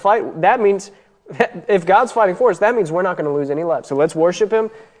have to fight. That means if God's fighting for us, that means we're not going to lose any lives. So let's worship Him.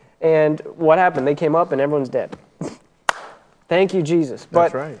 And what happened? They came up and everyone's dead. Thank you, Jesus.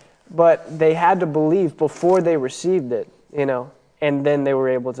 That's right. But they had to believe before they received it, and then they were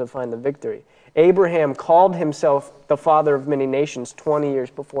able to find the victory. Abraham called himself the father of many nations 20 years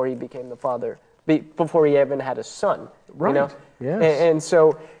before he became the father, before he even had a son. Right. Yes. And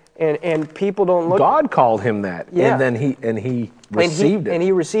so, and people don't look. God called him that, and then he received it. And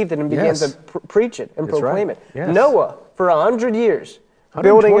he received it and began to preach it and proclaim it. Yes. Noah, for 100 years,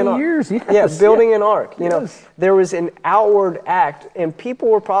 building an ark. Building an ark. There was an outward act, and people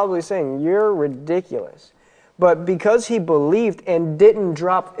were probably saying, "You're ridiculous." But because he believed and didn't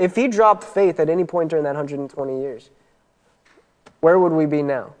drop, if he dropped faith at any point during that 120 years, where would we be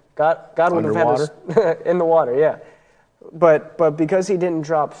now? God would have had us in the water, yeah. But because he didn't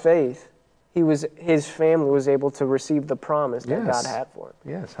drop faith, his family was able to receive the promise that God had for him.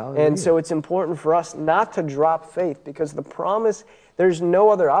 Yes, hallelujah. And so it's important for us not to drop faith, because the promise, there's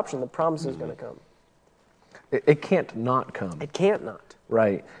no other option. The promise is going to come. It can't not come. It can't not.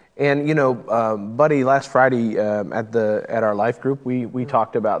 Right. And Buddy, last Friday at our life group, we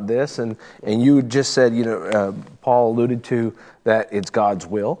talked about this, and you just said, Paul alluded to that it's God's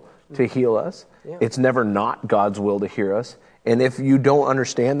will to heal us. Yeah. It's never not God's will to hear us. And if you don't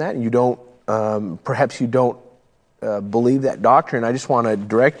understand that, and you don't, perhaps you don't believe that doctrine, I just want to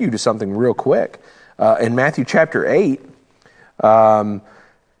direct you to something real quick. In Matthew chapter 8,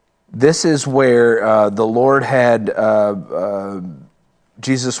 this is where the Lord had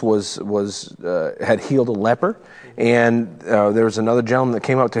Jesus had healed a leper, and there was another gentleman that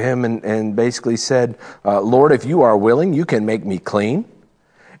came up to him and basically said, "Lord, if you are willing, you can make me clean."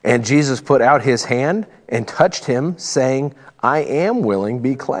 And Jesus put out his hand and touched him, saying, "I am willing,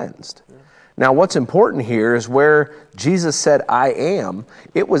 be cleansed." Now, what's important here is where Jesus said, "I am,"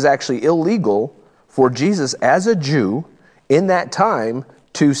 it was actually illegal for Jesus as a Jew in that time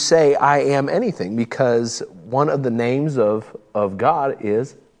to say, "I am" anything, because one of the names of God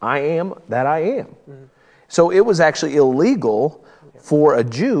is, "I am that I am." Mm-hmm. So it was actually illegal for a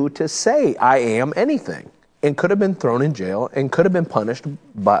Jew to say, "I am" anything, and could have been thrown in jail and could have been punished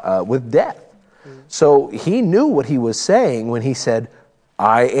with death. Mm-hmm. So he knew what he was saying when he said,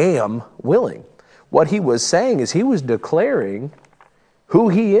 "I am willing." What he was saying is he was declaring who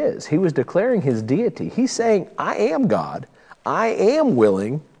he is. He was declaring his deity. He's saying, "I am God. I am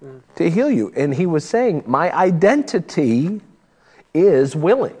willing to heal you." And he was saying, my identity is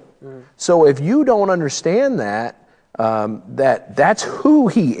willing. So if you don't understand that, that's who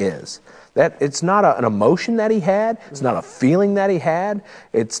he is, That it's not an emotion that he had. It's not a feeling that he had.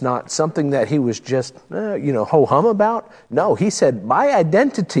 It's not something that he was just, ho-hum about. No, he said, my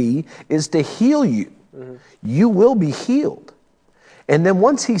identity is to heal you. You will be healed. And then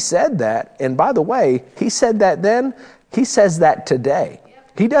once he said that, and by the way, he said that then, he says that today.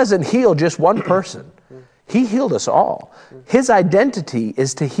 He doesn't heal just one person. He healed us all. His identity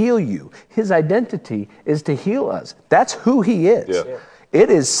is to heal you. His identity is to heal us. That's who he is. Yeah. It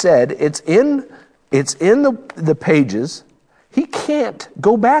is said, it's in the pages. He can't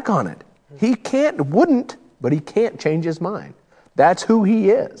go back on it. He wouldn't, but he can't change his mind. That's who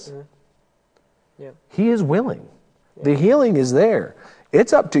he is. Yeah. He is willing. Yeah. The healing is there.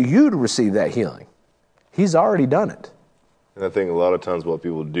 It's up to you to receive that healing. He's already done it. And I think a lot of times what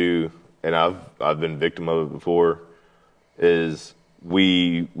people do, and I've been victim of it before, is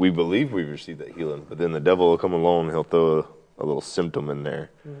we believe we've received that healing, but then the devil will come along and he'll throw a little symptom in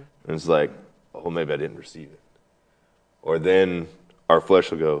there. And it's like, oh, maybe I didn't receive it. Or then our flesh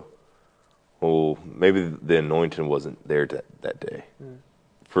will go, oh, maybe the anointing wasn't there that day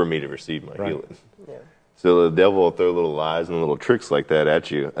for me to receive my healing. Yeah. So the devil will throw little lies and little tricks like that at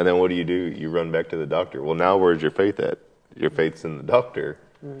you. And then what do? You run back to the doctor. Well, now where's your faith at? Your faith's in the doctor,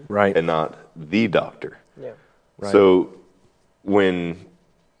 right, and not the doctor. Yeah. Right. So when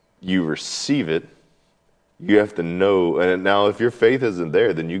you receive it, you have to know. And now, if your faith isn't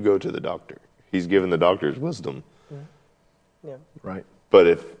there, then you go to the doctor. He's given the doctor's wisdom. Yeah. Right. But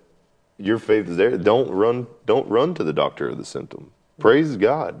if your faith is there, don't run to the doctor of the symptom. Praise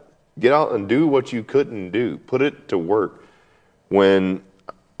God. Get out and do what you couldn't do. Put it to work. When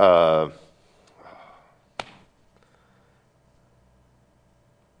my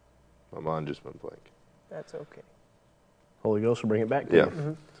mind just went blank. That's okay. Holy Ghost will bring it back to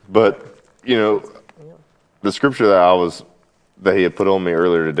you. But, the scripture that he had put on me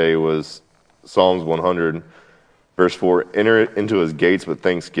earlier today was Psalms 100, verse 4. Enter into his gates with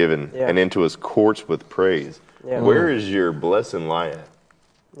thanksgiving and into his courts with praise. Yeah. Where is your blessing lie at?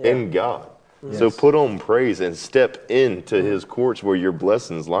 In God. Yes. So put on praise and step into his courts where your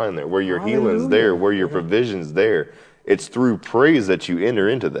blessing's lying there, where your healing's there, where your provision's there. It's through praise that you enter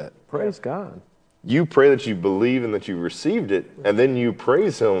into that. Praise God. You pray that you believe and that you received it, and then you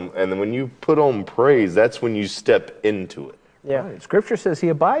praise him. And then when you put on praise, that's when you step into it. Yeah. Right. Scripture says he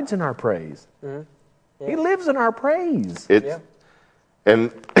abides in our praise. Yeah. He lives in our praise.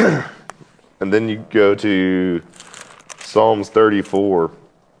 And then you go to Psalms 34.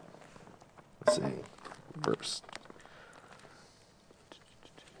 Let's see.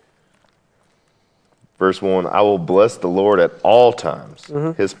 Verse 1, I will bless the Lord at all times.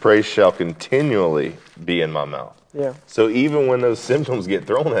 His praise shall continually be in my mouth. Yeah. So even when those symptoms get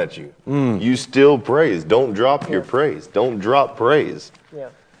thrown at you, you still praise. Don't drop your praise. Don't drop praise. Yeah.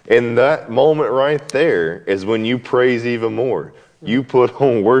 And that moment right there is when you praise even more. You put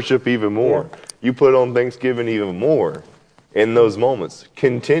on worship even more. You put on thanksgiving even more. In those moments,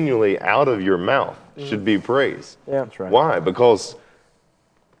 continually out of your mouth should be praise. Yeah, that's right. Why? Because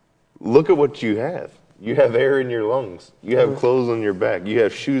look at what you have. You have air in your lungs. You have clothes on your back. You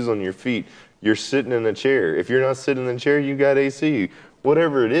have shoes on your feet. You're sitting in a chair. If you're not sitting in a chair, you got AC.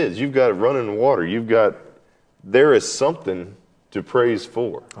 Whatever it is, you've got running water. There is something to praise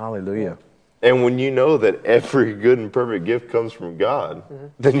for. Hallelujah. And when you know that every good and perfect gift comes from God,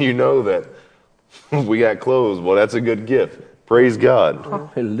 then you know that we got clothes. Well, that's a good gift. Praise God.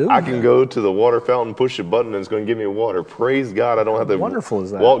 Hallelujah. I can go to the water fountain, push a button, and it's going to give me water. Praise God. I don't have to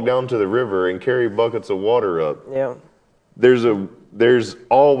walk down to the river and carry buckets of water up. Yeah. There's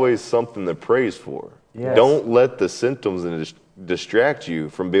always something to praise for. Yes. Don't let the symptoms distract you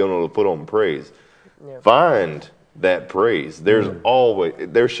from being able to put on praise. Yeah. Find that praise.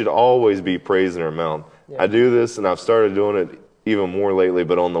 There should always be praise in our mouth. Yeah. I do this, and I've started doing it even more lately,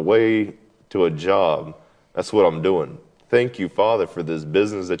 but on the way to a job, that's what I'm doing. Thank you, Father, for this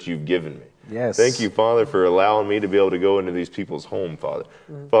business that you've given me. Yes. Thank you, Father, for allowing me to be able to go into these people's home, Father.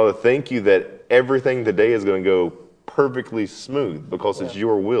 Father, thank you that everything today is going to go perfectly smooth because it's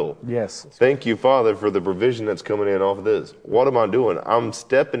your will. Yes. Thank you, Father, for the provision that's coming in off of this. What am I doing? I'm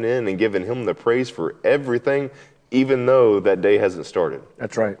stepping in and giving him the praise for everything, even though that day hasn't started.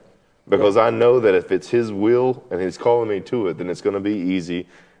 That's right. Because I know that if it's his will and he's calling me to it, then it's going to be easy.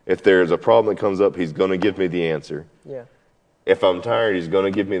 If there's a problem that comes up, he's going to give me the answer. Yeah. If I'm tired, he's going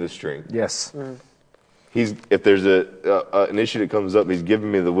to give me the strength. Yes. If there's an issue that comes up, he's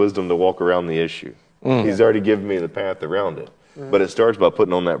giving me the wisdom to walk around the issue. He's already given me the path around it. But it starts by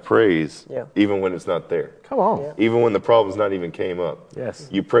putting on that praise, even when it's not there. Come on. Yeah. Even when the problem's not even came up. Yes.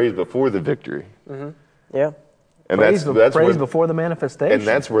 You praise before the victory. Yeah. And praise that's praise where, before the manifestation. and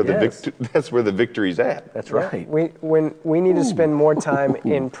that's where Yes. that's where the victory's at. That's right. We need to spend more time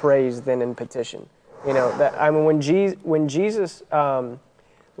in praise than in petition. You know, that I mean, when Jesus gave,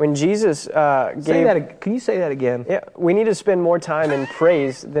 Say that. Can you say that again? yeah, we need to spend more time in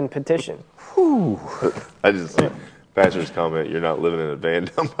praise than petition. I just see Pastor's comment, you're not living in a van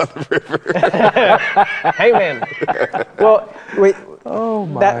down by the river. Hey, man. Well, Oh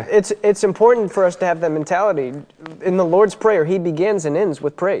my. it's important for us to have that mentality. In the Lord's Prayer, He begins and ends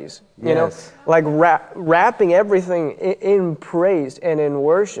with praise. You know, Yes. like wrapping everything in praise and in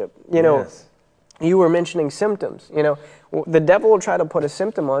worship. You know, Yes. you were mentioning symptoms. You know, the devil will try to put a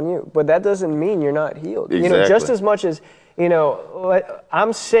symptom on you, but that doesn't mean you're not healed. You know, just Exactly. as much as, you know,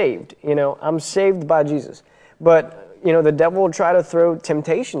 I'm saved. You know, I'm saved by Jesus, but you know, the devil will try to throw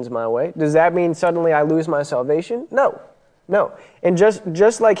temptations my way. Does that mean suddenly I lose my salvation? No. And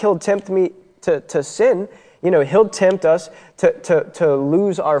just like he'll tempt me to sin, you know, he'll tempt us to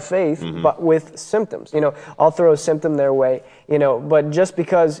lose our faith, but with symptoms. You know, I'll throw a symptom their way, you know, but just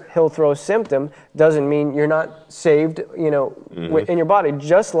because he'll throw a symptom doesn't mean you're not saved, you know, in your body.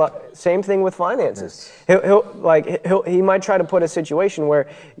 Just same thing with finances. He might try to put a situation where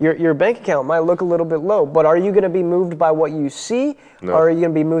your bank account might look a little bit low, but are you going to be moved by what you see? No. Or are you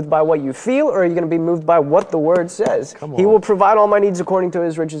going to be moved by what you feel? Or are you going to be moved by what the Word says? He will provide all my needs according to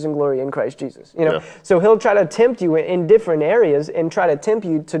His riches and glory in Christ Jesus. You know, Yeah. so He'll try to tempt you in different areas and try to tempt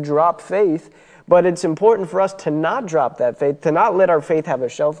you to drop faith. But it's important for us to not drop that faith, to not let our faith have a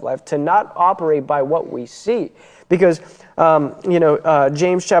shelf life, to not operate by what we see. Because,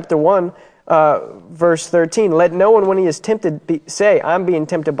 James chapter 1, verse 13, let no one when he is tempted say, I'm being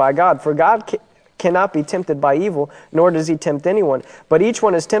tempted by God. For God cannot be tempted by evil, nor does He tempt anyone. But each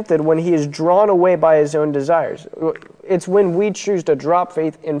one is tempted when he is drawn away by his own desires. It's when we choose to drop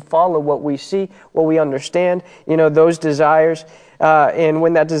faith and follow what we see, what we understand, you know, those desires. And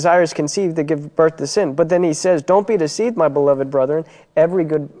when that desire is conceived, they give birth to sin. But then he says, don't be deceived, my beloved brethren, every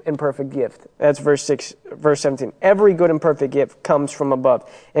good and perfect gift. That's verse 17. Every good and perfect gift comes from above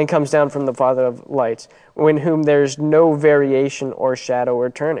and comes down from the Father of lights, in whom there's no variation or shadow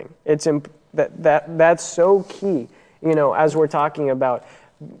or turning. That's so key, you know, as we're talking about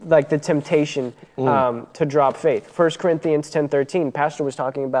like the temptation to drop faith. 1 Corinthians 10:13, Pastor was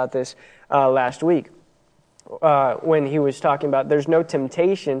talking about this last week when he was talking about there's no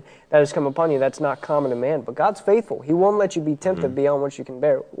temptation that has come upon you that's not common to man, but God's faithful. He won't let you be tempted beyond what you can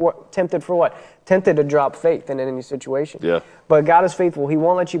bear. Tempted for what? Tempted to drop faith in any situation. Yeah. But God is faithful. He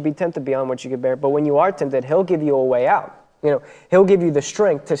won't let you be tempted beyond what you can bear. But when you are tempted, He'll give you a way out. You know, He'll give you the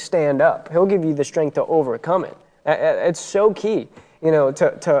strength to stand up. He'll give you the strength to overcome it. It's so key, you know,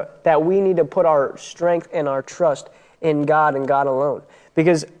 to that we need to put our strength and our trust in God and God alone.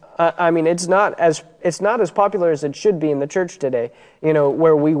 Because it's not as popular as it should be in the church today. You know,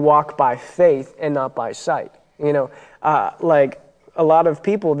 where we walk by faith and not by sight. You know, like a lot of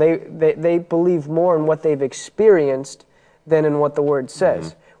people, they believe more in what they've experienced than in what the Word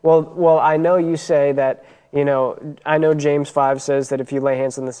says. Well, I know you say that. You know, I know James 5 says that if you lay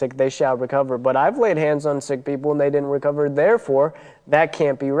hands on the sick, they shall recover. But I've laid hands on sick people and they didn't recover. Therefore, that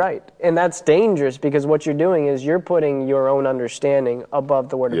can't be right. And that's dangerous because what you're doing is you're putting your own understanding above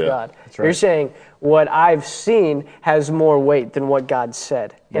the Word of God. That's right. You're saying what I've seen has more weight than what God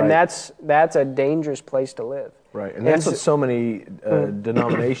said. And Right. that's a dangerous place to live. Right, and that's what so many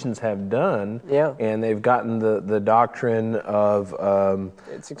denominations have done. Yeah. And they've gotten the doctrine of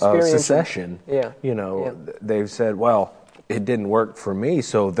experiential. secession. Yeah. You know, Yeah. they've said, well, it didn't work for me,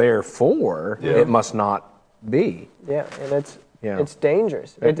 so therefore it must not be. Yeah, and Yeah. it's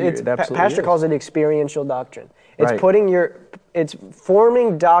dangerous. It absolutely Pastor is. calls it experiential doctrine. It's Right. it's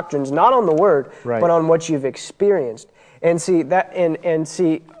forming doctrines not on the Word, Right. but on what you've experienced. And see that, and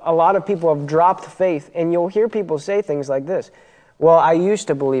see, a lot of people have dropped faith, and you'll hear people say things like this: "Well, I used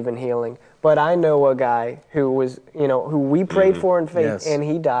to believe in healing, but I know a guy who was, you know, who we prayed for in faith, Yes. and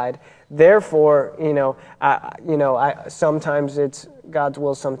he died. Therefore, I sometimes it's God's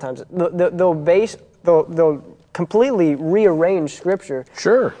will, sometimes they'll completely rearrange Scripture.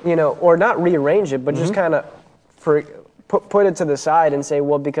 Sure. You know, or not rearrange it, but just kind of put it to the side and say,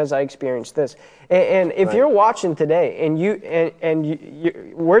 well, because I experienced this. And if you're watching today and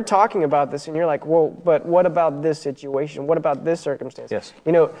we're talking about this and you're like, well, but what about this situation? What about this circumstance? Yes.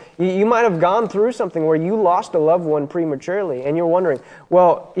 You know, you might have gone through something where you lost a loved one prematurely and you're wondering,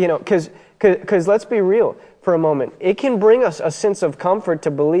 well, you know, because let's be real for a moment. It can bring us a sense of comfort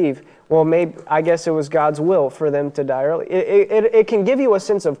to believe, well, maybe I guess it was God's will for them to die early. It can give you a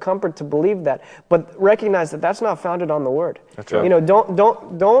sense of comfort to believe that, but recognize that that's not founded on the Word. That's right. You know,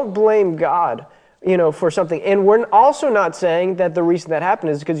 don't blame God for something. And we're also not saying that the reason that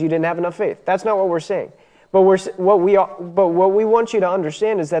happened is because you didn't have enough faith. That's not what we're saying. But what we want you to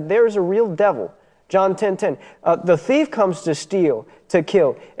understand is that there is a real devil. John 10:10. The thief comes to steal, to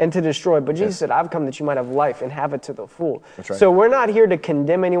kill, and to destroy. But Jesus said, I've come that you might have life and have it to the full. That's right. So we're not here to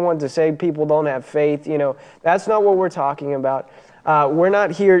condemn anyone, to say people don't have faith. That's not what we're talking about. We're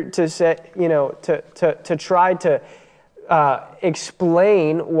not here to say, to try to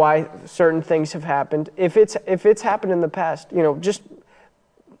explain why certain things have happened. If it's happened in the past,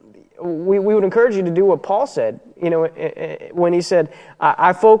 we would encourage you to do what Paul said, when he said,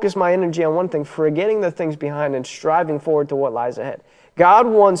 I focus my energy on one thing, forgetting the things behind and striving forward to what lies ahead. God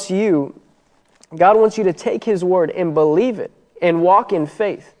wants you to take his word and believe it and walk in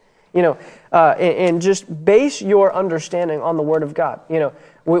faith, and just base your understanding on the word of God.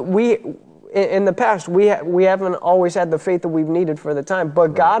 We in the past, we haven't always had the faith that we've needed for the time,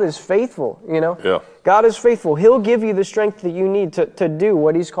 but God is faithful, Yeah. God is faithful. He'll give you the strength that you need to do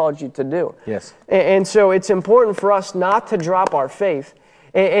what he's called you to do. Yes. And so it's important for us not to drop our faith.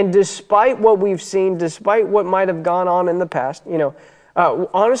 And despite what we've seen, despite what might have gone on in the past,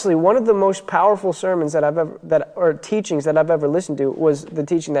 honestly, one of the most powerful sermons or teachings that I've ever listened to was the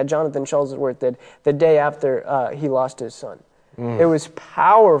teaching that Jonathan Shuttlesworth did the day after he lost his son. It was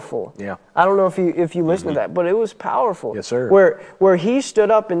powerful. Yeah. I don't know if you listened to that, but it was powerful. Yes, sir. Where he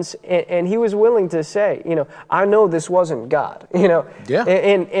stood up and he was willing to say, I know this wasn't God. Yeah.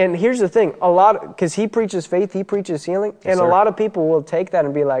 And here's the thing, because he preaches faith, he preaches healing, and a lot of people will take that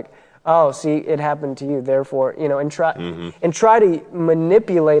and be like, oh, see, it happened to you, therefore, and try to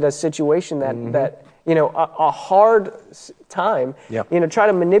manipulate a situation that a hard time. Yeah. Try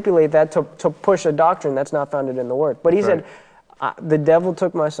to manipulate that to push a doctrine that's not founded in the Word. But he said, the devil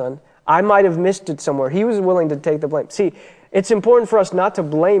took my son. I might have missed it somewhere. He was willing to take the blame. See, it's important for us not to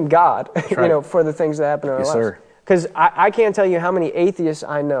blame God, for the things that happen in our lives. Because I can't tell you how many atheists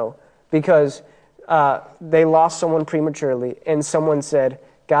I know because they lost someone prematurely, and someone said,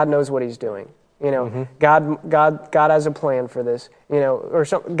 God knows what he's doing. God has a plan for this. Or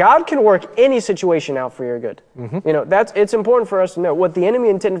something. God can work any situation out for your good. It's important for us to know what the enemy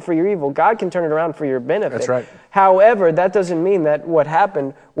intended for your evil. God can turn it around for your benefit. That's right. However, that doesn't mean that what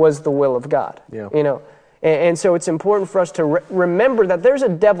happened was the will of God. Yeah. And so it's important for us to remember that there's a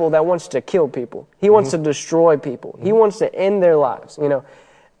devil that wants to kill people. He wants to destroy people. He wants to end their lives.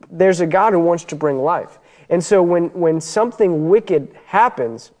 There's a God who wants to bring life. And so when something wicked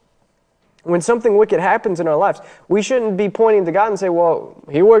happens, in our lives, we shouldn't be pointing to God and say, well,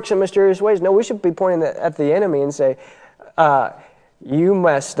 he works in mysterious ways. No, we should be pointing at the enemy and say, you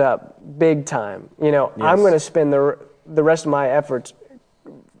messed up big time. I'm going to spend the rest of my efforts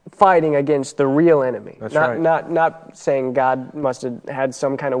fighting against the real enemy. That's not saying God must have had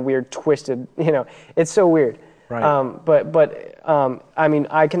some kind of weird twisted, it's so weird. Right. But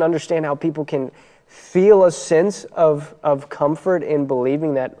I can understand how people can feel a sense of comfort in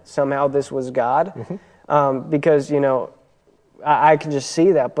believing that somehow this was God, because I can just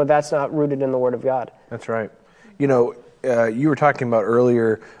see that, but that's not rooted in the Word of God. That's right. You were talking about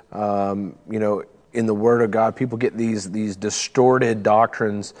earlier, in the Word of God, people get these distorted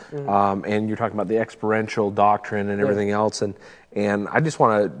doctrines, and you're talking about the experiential doctrine and everything else, and I just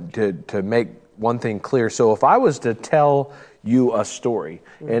want to make one thing clear. So if I was to tell you a story,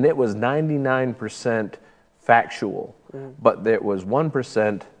 and it was 99% factual, but there was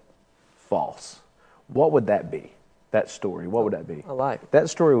 1% false, what would that be? That story, what would that be? A lie. That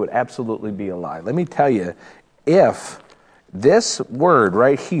story would absolutely be a lie. Let me tell you, if this word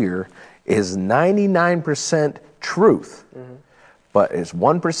right here is 99% truth, but is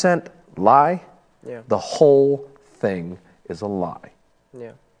 1% lie, the whole thing is a lie.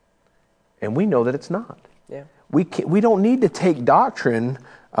 Yeah. And we know that it's not. Yeah. We don't need to take doctrine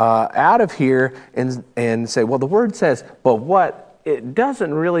out of here and say, well, the Word says, but what it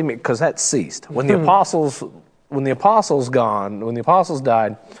doesn't really mean, because that ceased. When the apostles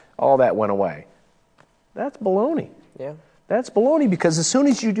died, all that went away. That's baloney. Yeah. That's baloney, because as soon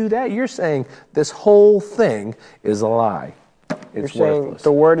as you do that, you're saying this whole thing is a lie. It's you're saying worthless.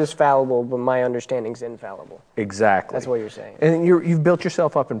 The Word is fallible, but my understanding's infallible. Exactly. That's what you're saying. And you've built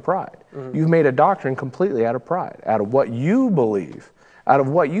yourself up in pride. You've made a doctrine completely out of pride, out of what you believe, out of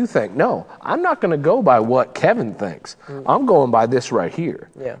what you think. No, I'm not going to go by what Kevin thinks. I'm going by this right here.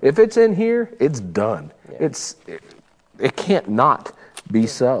 Yeah. If it's in here, it's done. Yeah. It can't not be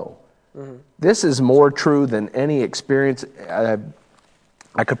so. This is more true than any experience I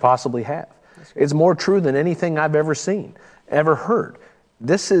could possibly have. It's more true than anything I've ever seen, ever heard.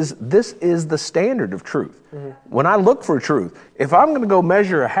 This is the standard of truth. When I look for truth, if I'm going to go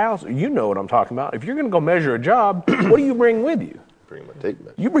measure a house, you know what I'm talking about. If you're going to go measure a job, what do you bring with you? Bring my tape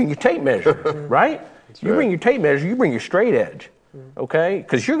measure. You bring your tape measure, right? You bring your tape measure, you bring your straight edge, okay?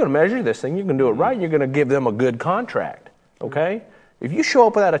 Because you're going to measure this thing, you're going to do it right, and you're going to give them a good contract, okay? If you show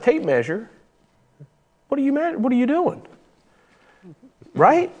up without a tape measure, what are you doing?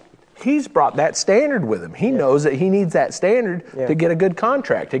 Right? He's brought that standard with him. He knows that he needs that standard to get a good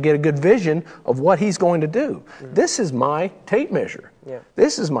contract, to get a good vision of what he's going to do. This is my tape measure.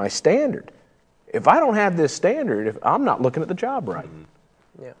 This is my standard. If I don't have this standard, if I'm not looking at the job right,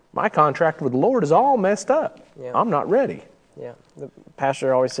 my contract with the Lord is all messed up. I'm not ready. Yeah. The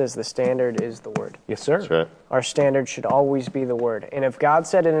pastor always says the standard is the word. Yes, sir. That's right. Our standard should always be the word. And if God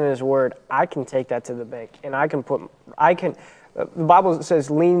said it in his word, I can take that to the bank. And the Bible says,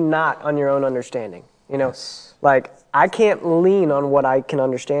 lean not on your own understanding. You know, like I can't lean on what I can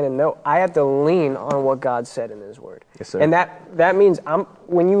understand and know. I have to lean on what God said in his word. Yes, sir. And that means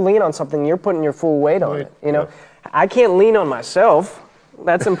when you lean on something, you're putting your full weight on it. You know, I can't lean on myself.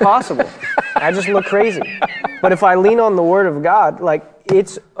 That's impossible. I just look crazy. But if I lean on the word of God, like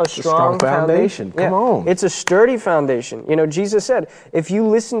it's a strong foundation. Come on. It's a sturdy foundation. You know, Jesus said, if you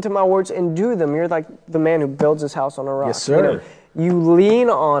listen to my words and do them, you're like the man who builds his house on a rock. Yes, sir. You know, you lean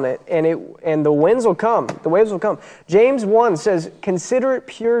on it and the winds will come. The waves will come. James 1 says, consider it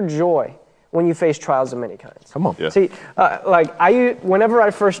pure joy when you face trials of many kinds. Come on. Yeah. See, whenever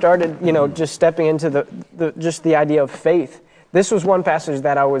I first started, you know, just stepping into the idea of faith, this was one passage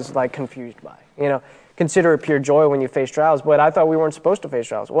that I was like confused by. You know, consider it pure joy when you face trials, but I thought we weren't supposed to face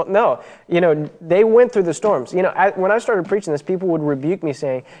trials. Well, no, you know, they went through the storms. You know, when I started preaching this, people would rebuke me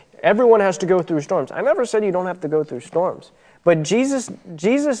saying, everyone has to go through storms. I never said you don't have to go through storms. But Jesus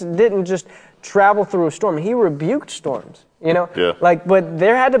didn't just travel through a storm. He rebuked storms, you know? Yeah. But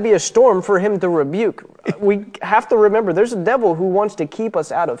there had to be a storm for him to rebuke. We have to remember there's a devil who wants to keep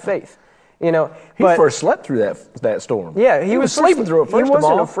us out of faith. You know, He first slept through that storm. Yeah, he was sleeping through it first of all. He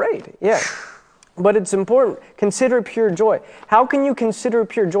wasn't all. afraid. Yeah. But it's important. Consider pure joy. How can you consider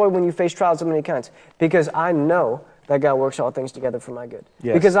pure joy when you face trials of many kinds? Because I know that God works all things together for my good.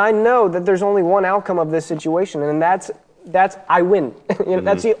 Yes. Because I know that there's only one outcome of this situation, and that's I win. You know,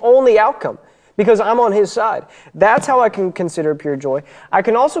 that's the only outcome. Because I'm on his side. That's how I can consider pure joy. I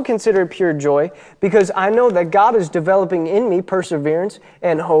can also consider pure joy because I know that God is developing in me perseverance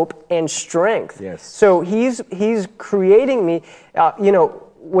and hope and strength. Yes. So he's creating me, you know,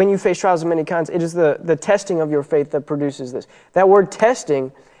 when you face trials of many kinds, it is the testing of your faith that produces this. That word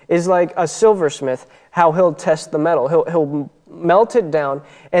testing is like a silversmith, how he'll test the metal. He'll melt it down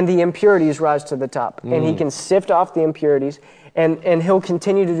and the impurities rise to the top. And he can sift off the impurities. And he'll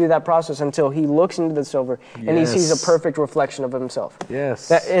continue to do that process until he looks into the silver and he sees a perfect reflection of himself. Yes.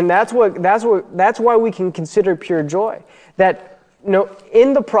 That's why we can consider pure joy. That, you know,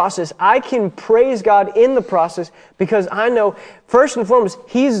 in the process, I can praise God in the process because I know, first and foremost,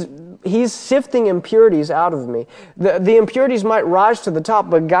 He's sifting impurities out of me. The impurities might rise to the top,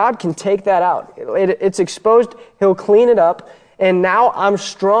 but God can take that out. It's exposed. He'll clean it up. And now I'm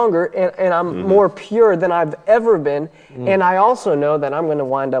stronger and I'm more pure than I've ever been. And I also know that I'm going to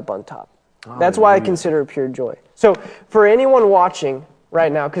wind up on top. That's why I consider it pure joy. So for anyone watching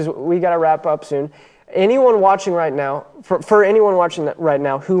right now, because we got to wrap up soon, anyone watching right now, for anyone watching right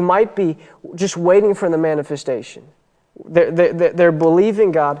now who might be just waiting for the manifestation, they're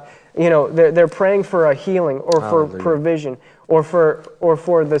believing God, you know, they're praying for a healing or for provision or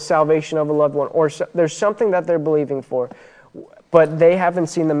for the salvation of a loved one, or there's something that they're believing for, but they haven't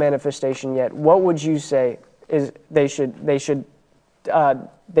seen the manifestation yet. What would you say is they should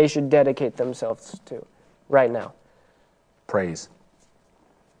dedicate themselves to right now? Praise.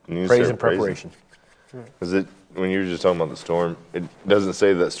 You Praise start and preparation. Because when you were just talking about the storm, it doesn't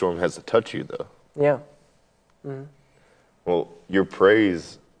say that storm has to touch you, though. Yeah. Well, your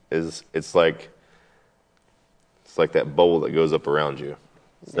praise it's like that bubble that goes up around you.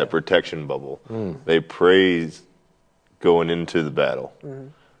 It's that protection bubble. They praise going into the battle.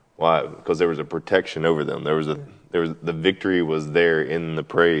 Why? Because there was a protection over them. The victory was there in the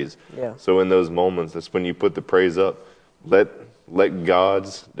praise. Yeah. So in those moments, that's when you put the praise up. Let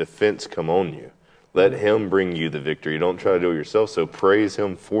God's defense come on you. Let him bring you the victory. Don't try to do it yourself. So praise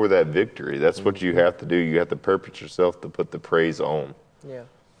him for that victory. That's what you have to do. You have to purpose yourself to put the praise on. Yeah.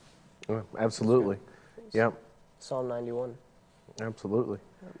 Absolutely. Yep. Psalm 91. Absolutely.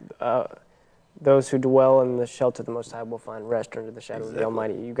 Those who dwell in the shelter of the Most High will find rest under the shadow of the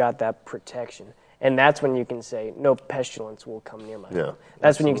Almighty. You got that protection. And that's when you can say, no pestilence will come near my home.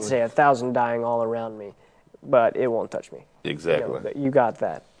 That's when you can say, 1,000 dying all around me but it won't touch me. Exactly. You got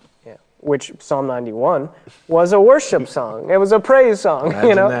that. Yeah. Which Psalm 91 was a worship song. It was a praise song.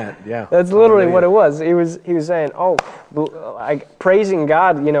 Imagine that. Yeah. That's literally what it was. He was saying, praising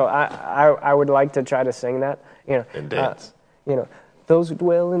God. I would like to try to sing that. And dance. Those who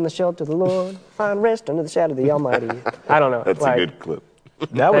dwell in the shelter of the Lord find rest under the shadow of the Almighty. I don't know. That's a good clip.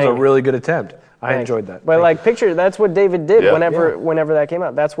 That was a really good attempt. I enjoyed that. But picture, that's what David did whenever that came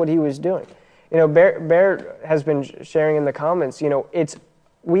out. That's what he was doing. Bear has been sharing in the comments,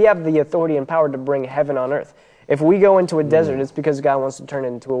 we have the authority and power to bring heaven on earth. If we go into a desert, it's because God wants to turn it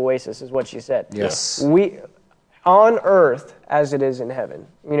into an oasis, is what she said. Yes. We, on earth as it is in heaven,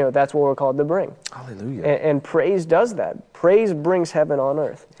 that's what we're called to bring. Hallelujah. And praise does that. Praise brings heaven on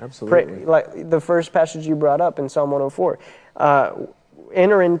earth. Absolutely. Like the first passage you brought up in Psalm 104,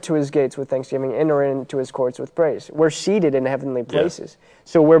 enter into his gates with thanksgiving, enter into his courts with praise. We're seated in heavenly places. Yeah.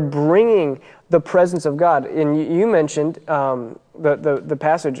 So we're bringing the presence of God. And you mentioned the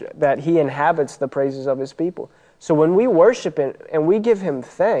passage that he inhabits the praises of his people. So when we worship him and we give him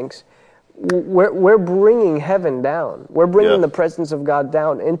thanks, we're bringing heaven down. We're bringing the presence of God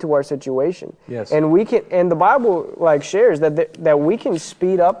down into our situation. Yes. And the Bible shares that we can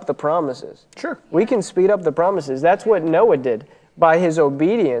speed up the promises. Sure. We can speed up the promises. That's what Noah did. By his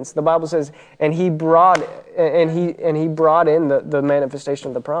obedience, the Bible says, and he brought in the manifestation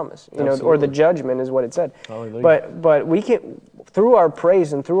of the promise, or the judgment is what it said. Hallelujah. But we can, through our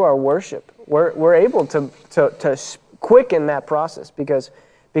praise and through our worship, we're able to quicken that process because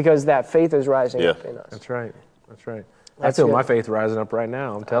that faith is rising up in us. That's right. I feel my faith rising up right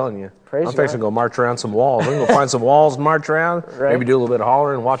now. I'm telling you. I'm fixing to go march around some walls. I'm going to find some walls, march around, maybe do a little bit of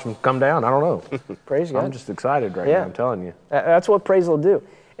hollering and watch them come down. I don't know. Praise God. I'm just excited right now. I'm telling you. That's what praise will do.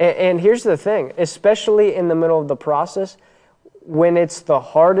 And here's the thing, especially in the middle of the process, when it's the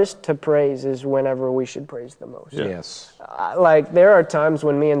hardest to praise is whenever we should praise the most. Yeah. Yes. There are times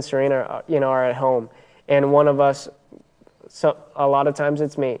when me and Serena, are at home, and one of us, a lot of times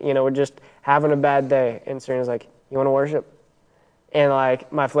it's me, we're just having a bad day, and Serena's like, you want to worship? And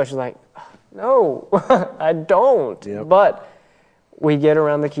my flesh is like, no, I don't. Yep. But we get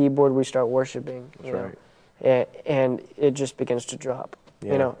around the keyboard, we start worshiping. That's right. And it just begins to drop.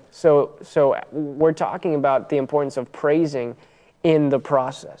 Yeah. So we're talking about the importance of praising in the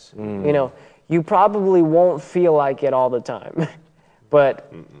process. You probably won't feel like it all the time,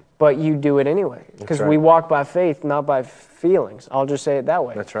 but you do it anyway. Because we walk by faith, not by feelings. I'll just say it that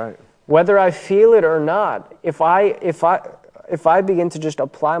way. That's right. Whether I feel it or not, if I begin to just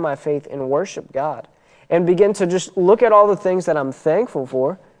apply my faith and worship God and begin to just look at all the things that I'm thankful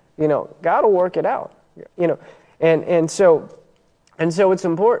for, God will work it out. And so it's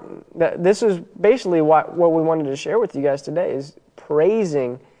important that this is basically what we wanted to share with you guys today is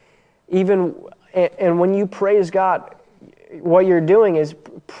praising and when you praise God, what you're doing is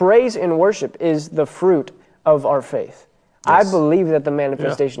praise and worship is the fruit of our faith. Yes. I believe that the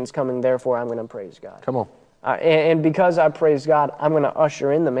manifestation is coming, therefore I'm going to praise God. Come on. And because I praise God, I'm going to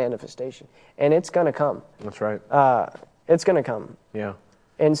usher in the manifestation. And it's going to come. That's right. It's going to come. Yeah.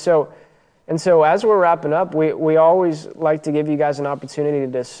 And so as we're wrapping up, we always like to give you guys an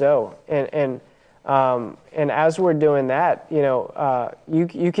opportunity to sow. And as we're doing that,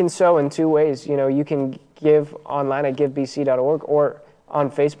 you can sow in two ways. You can give online at givebc.org, or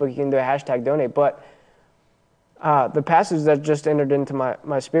on Facebook you can do a #donate. But the passage that just entered into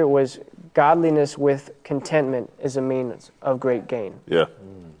my spirit was godliness with contentment is a means of great gain. Yeah.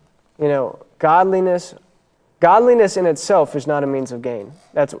 Godliness in itself is not a means of gain.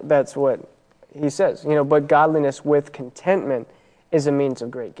 That's what he says. But godliness with contentment is a means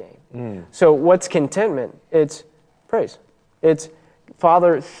of great gain. So what's contentment? It's praise. It's,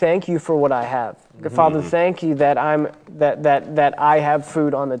 Father, thank you for what I have. Father, thank you that I have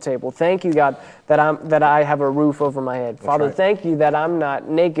food on the table. Thank you, God, that I have a roof over my head. Father, thank you that I'm not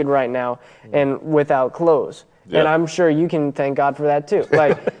naked right now and without clothes. Yeah. And I'm sure you can thank God for that too.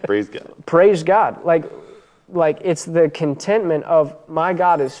 Praise God. Praise God. Like it's the contentment of my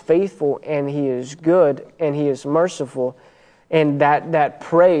God is faithful and he is good and he is merciful, and that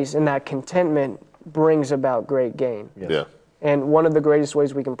praise and that contentment brings about great gain. Yes. Yeah. And one of the greatest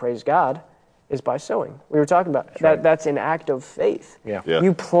ways we can praise God is by sowing. We were talking about that. That's an act of faith. Yeah. Yeah.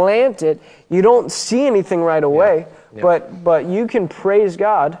 You plant it. You don't see anything right away, but you can praise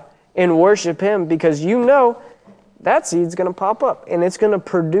God and worship him because that seed's going to pop up and it's going to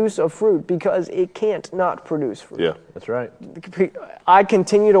produce a fruit because it can't not produce fruit. Yeah, that's right. I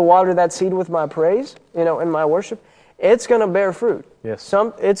continue to water that seed with my praise, in my worship. It's going to bear fruit. Yes.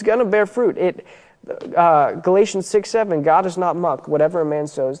 It's going to bear fruit. Galatians 6:7, God is not mocked. Whatever a man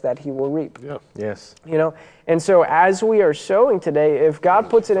sows, that he will reap. Yeah. Yes. You know, and so as we are sowing today, if God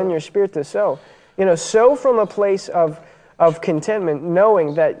puts it in your spirit to sow, you know, sow from a place of contentment,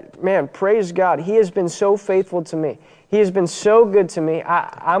 knowing that, man, praise God, He has been so faithful to me. He has been so good to me.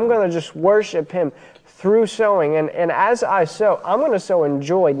 I'm going to just worship Him through sowing. And as I sow, I'm going to sow in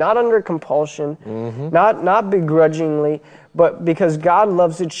joy, not under compulsion, not begrudgingly, but because God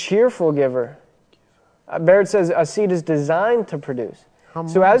loves a cheerful giver. Barrett says a seed is designed to produce.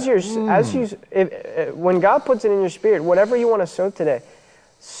 So when God puts it in your spirit, whatever you want to sow today,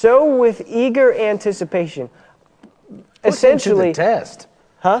 sow with eager anticipation. Essentially, Put him to the test.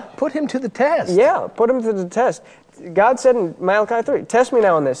 Huh? Put him to the test. Yeah, put him to the test. God said in Malachi 3, test me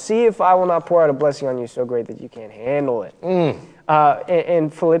now on this. See if I will not pour out a blessing on you so great that you can't handle it. In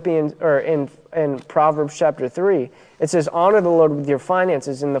Philippians, or in Proverbs chapter 3, it says, honor the Lord with your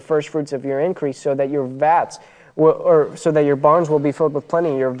finances and the first fruits of your increase, so that your so that your barns will be filled with plenty,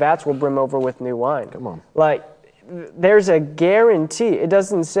 and your vats will brim over with new wine. Come on. Like, there's a guarantee. It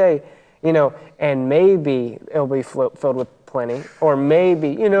doesn't say, you know, and maybe it'll be filled with plenty, or maybe,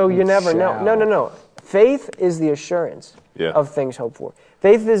 you know, you never know. No. Faith is the assurance of things hoped for.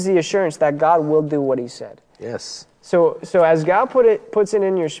 Faith is the assurance that God will do what He said. Yes. So as God puts it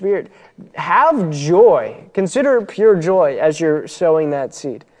in your spirit, have joy. Consider it pure joy as you're sowing that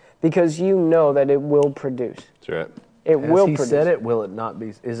seed, because you know that it will produce. That's right. It will He produce. said it, will it not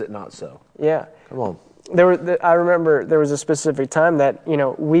be? Is it not so? Yeah. Come on. I remember there was a specific time that, you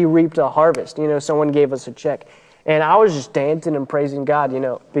know, we reaped a harvest. You know, someone gave us a check, and I was just dancing and praising God, you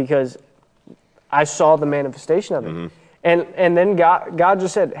know, because I saw the manifestation of it. And then God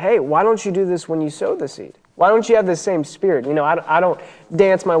just said, hey, why don't you do this when you sow the seed? Why don't you have the same spirit? You know, I don't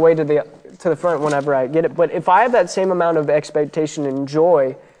dance my way to the front whenever I get it. But if I have that same amount of expectation and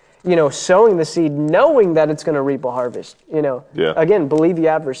joy, you know, sowing the seed, knowing that it's going to reap a harvest, you know, again, believe you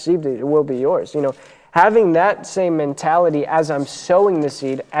have received it, it will be yours. You know, having that same mentality as I'm sowing the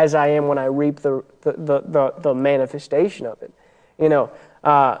seed, as I am when I reap the manifestation of it, you know.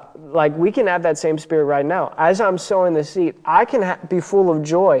 Like, we can have that same spirit right now. As I'm sowing the seed, I can be full of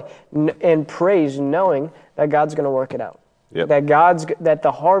joy and praise, knowing that God's going to work it out. Yep. That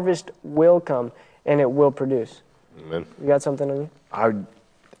the harvest will come and it will produce. Amen. You got something on you?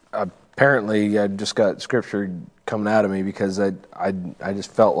 Apparently, I just got scripture coming out of me, because I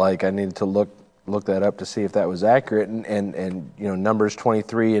just felt like I needed to look that up to see if that was accurate. And you know, Numbers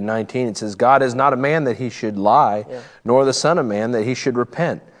 23:19, it says, God is not a man that He should lie, nor the Son of Man that He should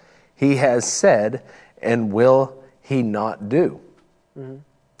repent. He has said, and will He not do?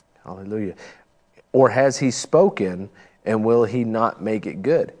 Hallelujah. Or has He spoken, and will He not make it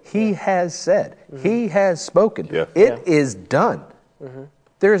good? He has said. He has spoken. It is done.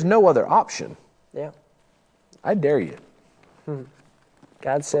 There is no other option. Yeah. I dare you.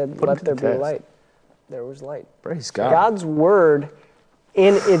 God said, Put him let to there the be test. light. There was light. Praise God. God's word,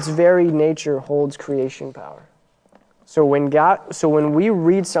 in its very nature, holds creation power. So when we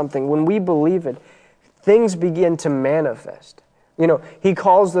read something, when we believe it, things begin to manifest. You know, He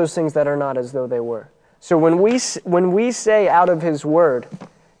calls those things that are not as though they were. So when we say out of His word,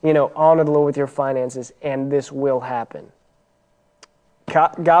 you know, honor the Lord with your finances, and this will happen.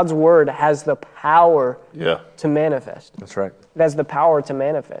 God's word has the power to manifest. That's right. It has the power to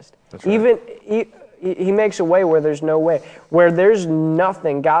manifest. That's right. Even He makes a way where there's no way. Where there's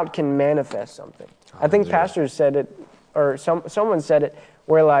nothing, God can manifest something. I think Pastor said it, or someone said it,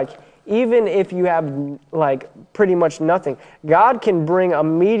 where, like, even if you have, like, pretty much nothing, God can bring a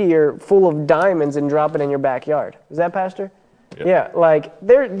meteor full of diamonds and drop it in your backyard. Is that Pastor? Yep. Yeah, like,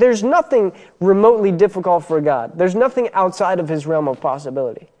 there's nothing remotely difficult for God. There's nothing outside of His realm of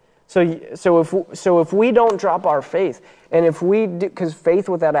possibility. So if we don't drop our faith, and if we do, because faith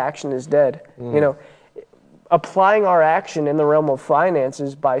without action is dead, you know, applying our action in the realm of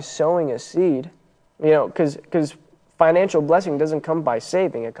finances by sowing a seed, you know, because financial blessing doesn't come by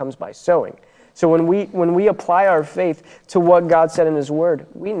saving, it comes by sowing. So when we apply our faith to what God said in His word,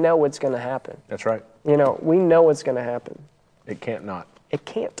 we know what's going to happen. That's right. You know, we know what's going to happen. It can't not. It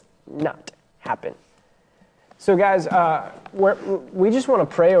can't not happen. So, guys, we just want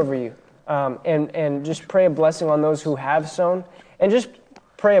to pray over you, and just pray a blessing on those who have sown, and just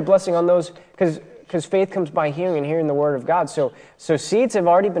pray a blessing on those, because faith comes by hearing, and hearing the word of God. So seeds have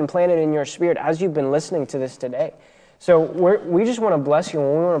already been planted in your spirit as you've been listening to this today. So we just want to bless you, and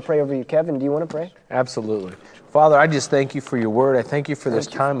we want to pray over you. Kevin, do you want to pray? Absolutely. Father, I just thank You for Your word. I thank You for this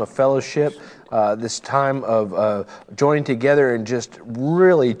time of fellowship, this time of joining together and just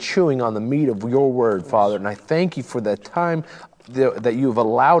really chewing on the meat of Your word, Father. And I thank You for that time that you have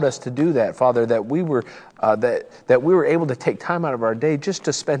allowed us to do that, Father, that we were that we were able to take time out of our day just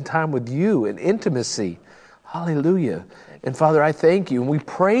to spend time with you in intimacy. Hallelujah. And Father, I thank you and we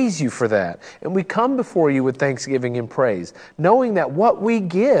praise you for that. And we come before you with thanksgiving and praise, knowing that what we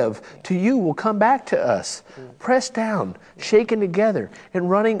give to you will come back to us. Pressed down, shaken together, and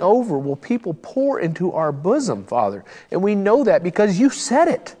running over will people pour into our bosom, Father. And we know that because you said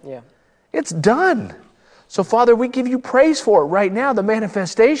it. Yeah. It's done. So, Father, we give you praise for it right now. The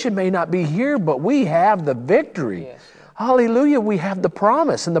manifestation may not be here, but we have the victory. Yes. Hallelujah, we have the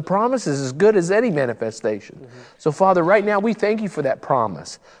promise, and the promise is as good as any manifestation. So, Father, right now we thank you for that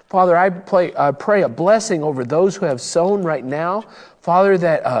promise. Father, I pray a blessing over those who have sown right now. Father,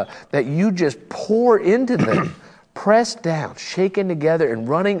 that you just pour into them, pressed down, shaken together, and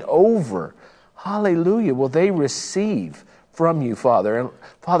running over. Hallelujah, will they receive from you, Father. And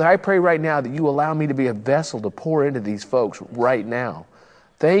Father, I pray right now that you allow me to be a vessel to pour into these folks right now.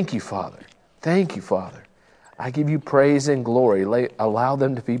 Thank you, Father. Thank you, Father. I give you praise and glory. Allow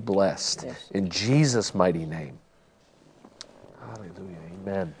them to be blessed. Yes. In Jesus' mighty name. Hallelujah.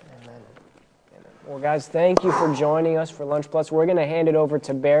 Amen. Well, guys, thank you for joining us for Lunch Plus. We're going to hand it over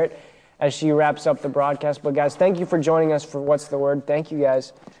to Barrett as she wraps up the broadcast. But, guys, thank you for joining us for What's the Word. Thank you,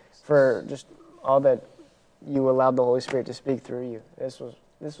 guys, for just all that you allowed the Holy Spirit to speak through you. This was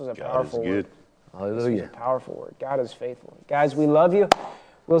a powerful word. Hallelujah. This was a powerful word. God is faithful. Guys, we love you.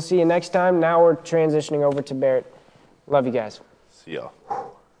 We'll see you next time. Now we're transitioning over to Barrett. Love you guys. See y'all.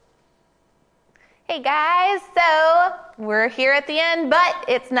 Hey guys, so we're here at the end, but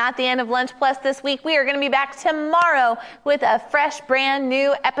it's not the end of Lunch Plus this week. We are going to be back tomorrow with a fresh, brand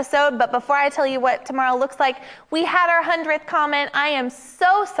new episode. But before I tell you what tomorrow looks like, we had our 100th comment. I am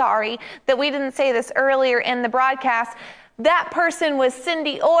so sorry that we didn't say this earlier in the broadcast. That person was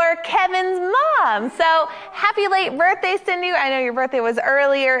Cindy or Kevin's mom. So happy late birthday, Cindy. I know your birthday was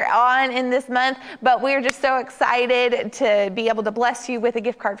earlier on in this month, but we're just so excited to be able to bless you with a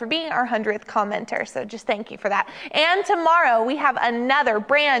gift card for being our 100th commenter. So just thank you for that. And tomorrow we have another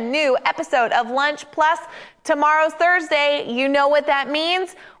brand new episode of Lunch Plus. Tomorrow's Thursday. You know what that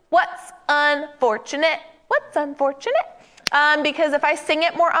means. What's unfortunate? What's unfortunate? Because if I sing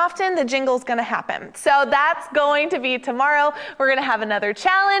it more often, the jingle's going to happen. So that's going to be tomorrow. We're going to have another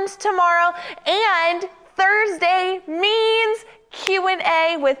challenge tomorrow. And Thursday means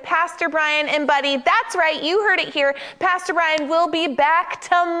Q&A with Pastor Brian and Buddy. That's right. You heard it here. Pastor Brian will be back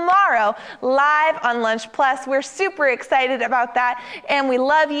tomorrow live on Lunch Plus. We're super excited about that. And we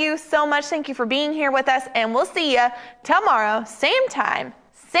love you so much. Thank you for being here with us. And we'll see you tomorrow, same time,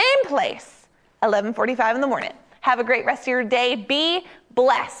 same place, 11:45 in the morning. Have a great rest of your day. Be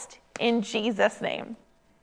blessed in Jesus' name.